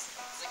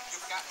like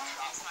you've gotten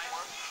shot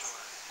before,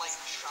 like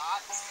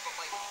shot, but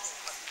like a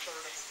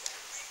third of the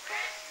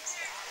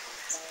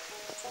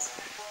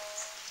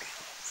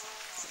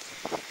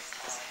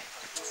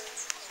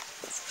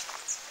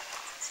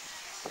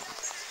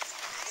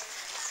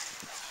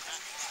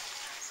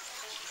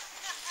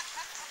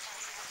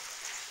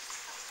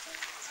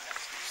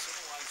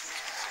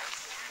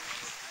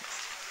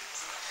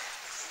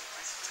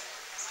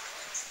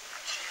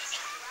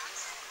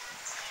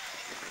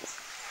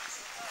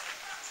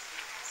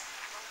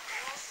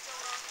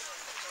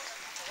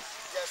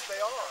Yes,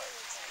 they are.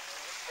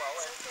 Well,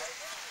 and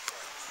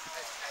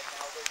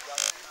now they've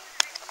done.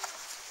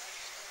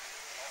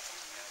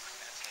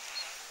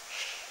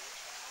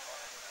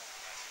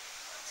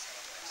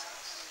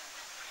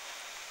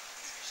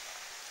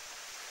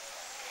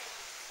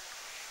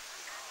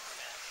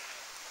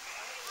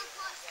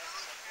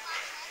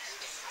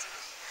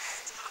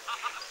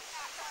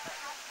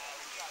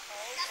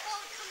 That's what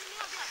would come to me.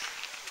 I'll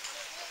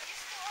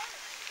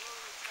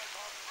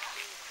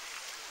be like,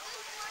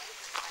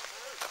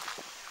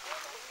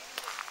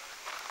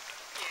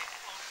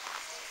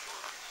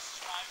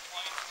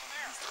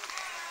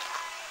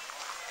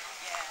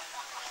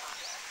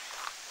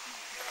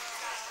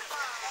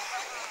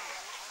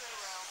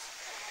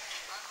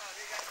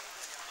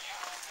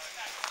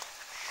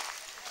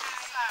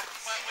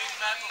 We've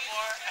met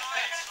before.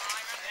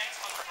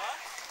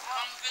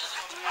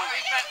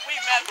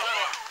 We've met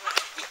before.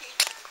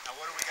 Now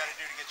what do we got to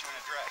do to get you an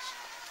address?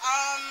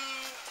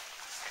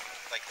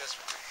 Like this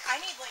one. I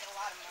need like a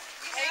lot of money.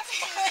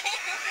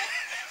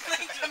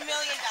 Like $1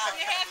 million.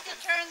 You have to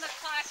turn the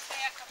clock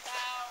back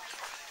about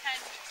 10,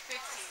 15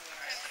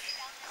 years.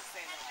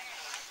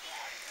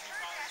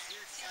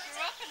 You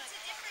grew up in a...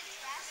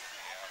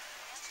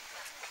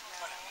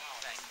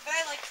 But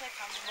I like to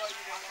come. You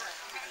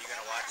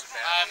gonna watch the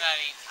battle? I'm not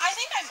eating. I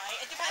think I might.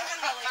 It depends on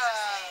how late we're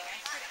staying.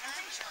 I'm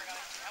pretty sure we're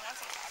going to. I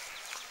want some coffee.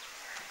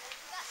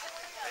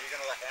 Now you're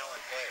gonna let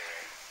Alan play,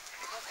 right?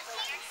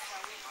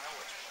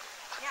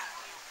 Yeah.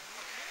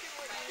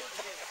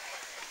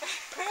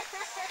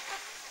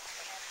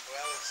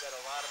 Well, it said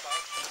a lot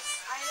about you.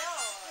 I know.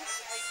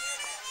 I hear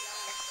that.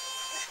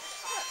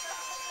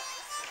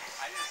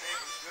 I didn't say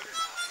it was good or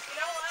not. You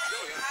know what?